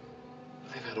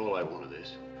 I've had all I want of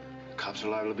this. The cops are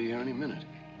liable to be here any minute.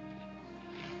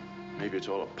 Maybe it's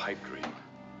all a pipe dream.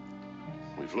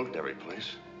 We've looked every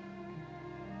place.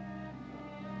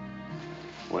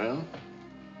 Well,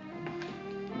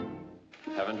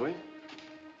 haven't we?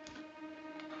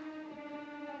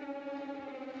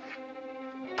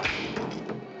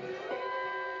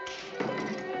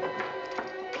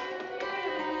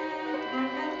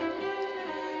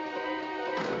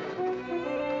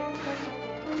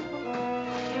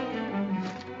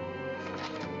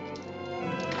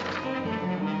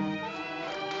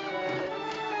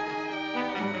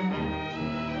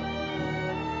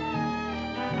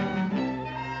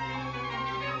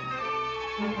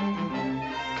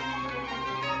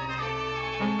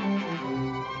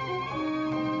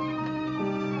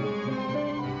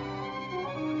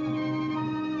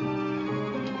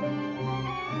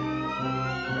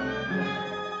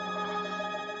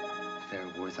 They're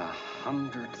worth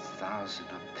 100,000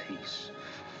 apiece.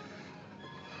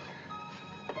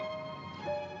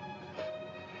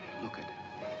 Look at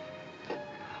it.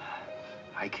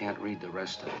 I can't read the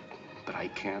rest of it, but I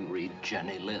can read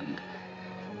Jenny Lind.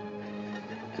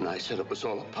 And I said it was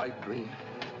all a pipe dream.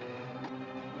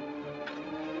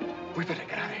 We better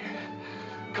get out of here.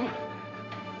 Come on.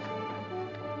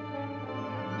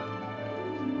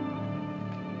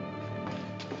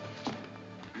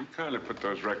 You kindly put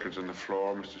those records on the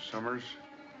floor, Mr. Summers.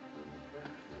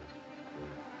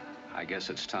 I guess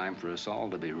it's time for us all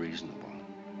to be reasonable.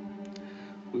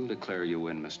 We'll declare you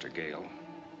in, Mr. Gale.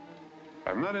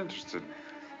 I'm not interested.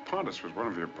 Pontus was one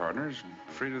of your partners, and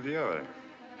Frida the other.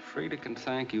 Frida can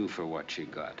thank you for what she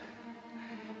got.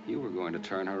 You were going to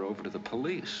turn her over to the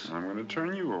police. I'm going to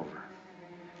turn you over.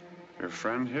 Your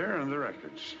friend here and the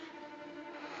records.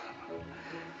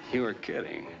 You were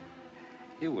kidding.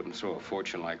 You wouldn't throw a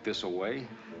fortune like this away.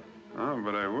 Oh,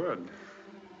 but I would.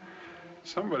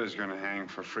 Somebody's going to hang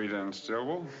for Frida and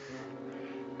Stillwell.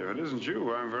 If it isn't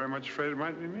you, I'm very much afraid it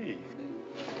might be me.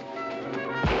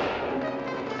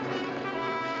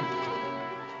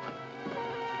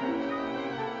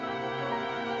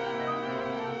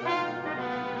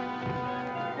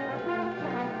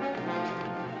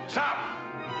 Stop!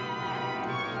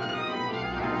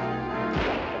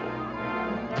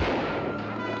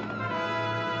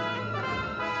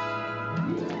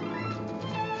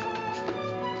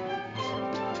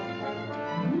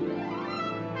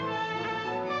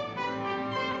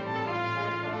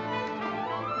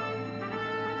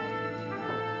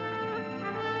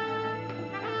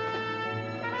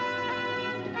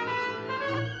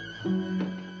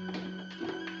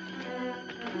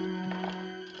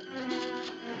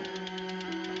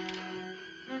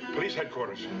 Police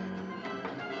headquarters.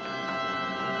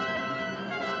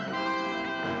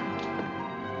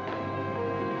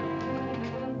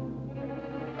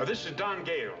 This is Don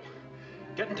Gale.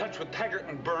 Get in touch with Taggart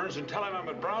and Burns and tell him I'm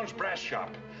at Brown's Brass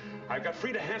Shop. I've got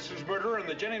Frida Hansen's murderer and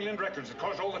the Jenny Lind records that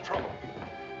caused all the trouble.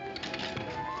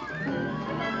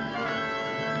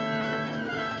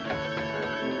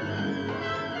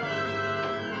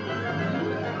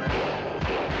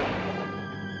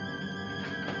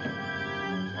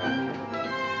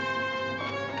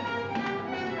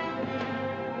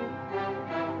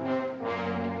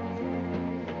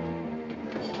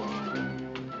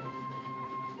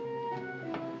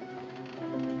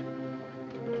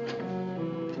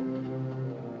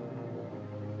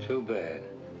 Too bad.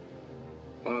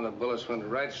 One of the bullets went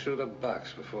right through the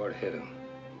box before it hit him.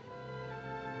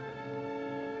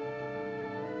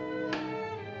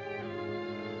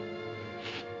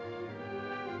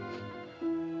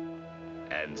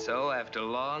 And so, after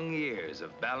long years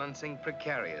of balancing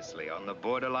precariously on the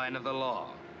borderline of the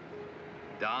law,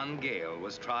 Don Gale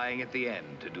was trying at the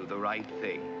end to do the right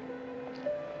thing.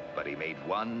 But he made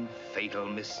one fatal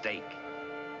mistake.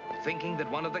 Thinking that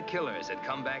one of the killers had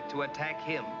come back to attack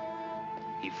him,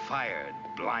 he fired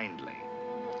blindly.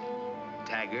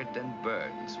 Taggart and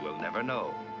Burns will never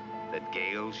know that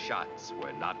Gale's shots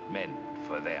were not meant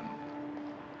for them.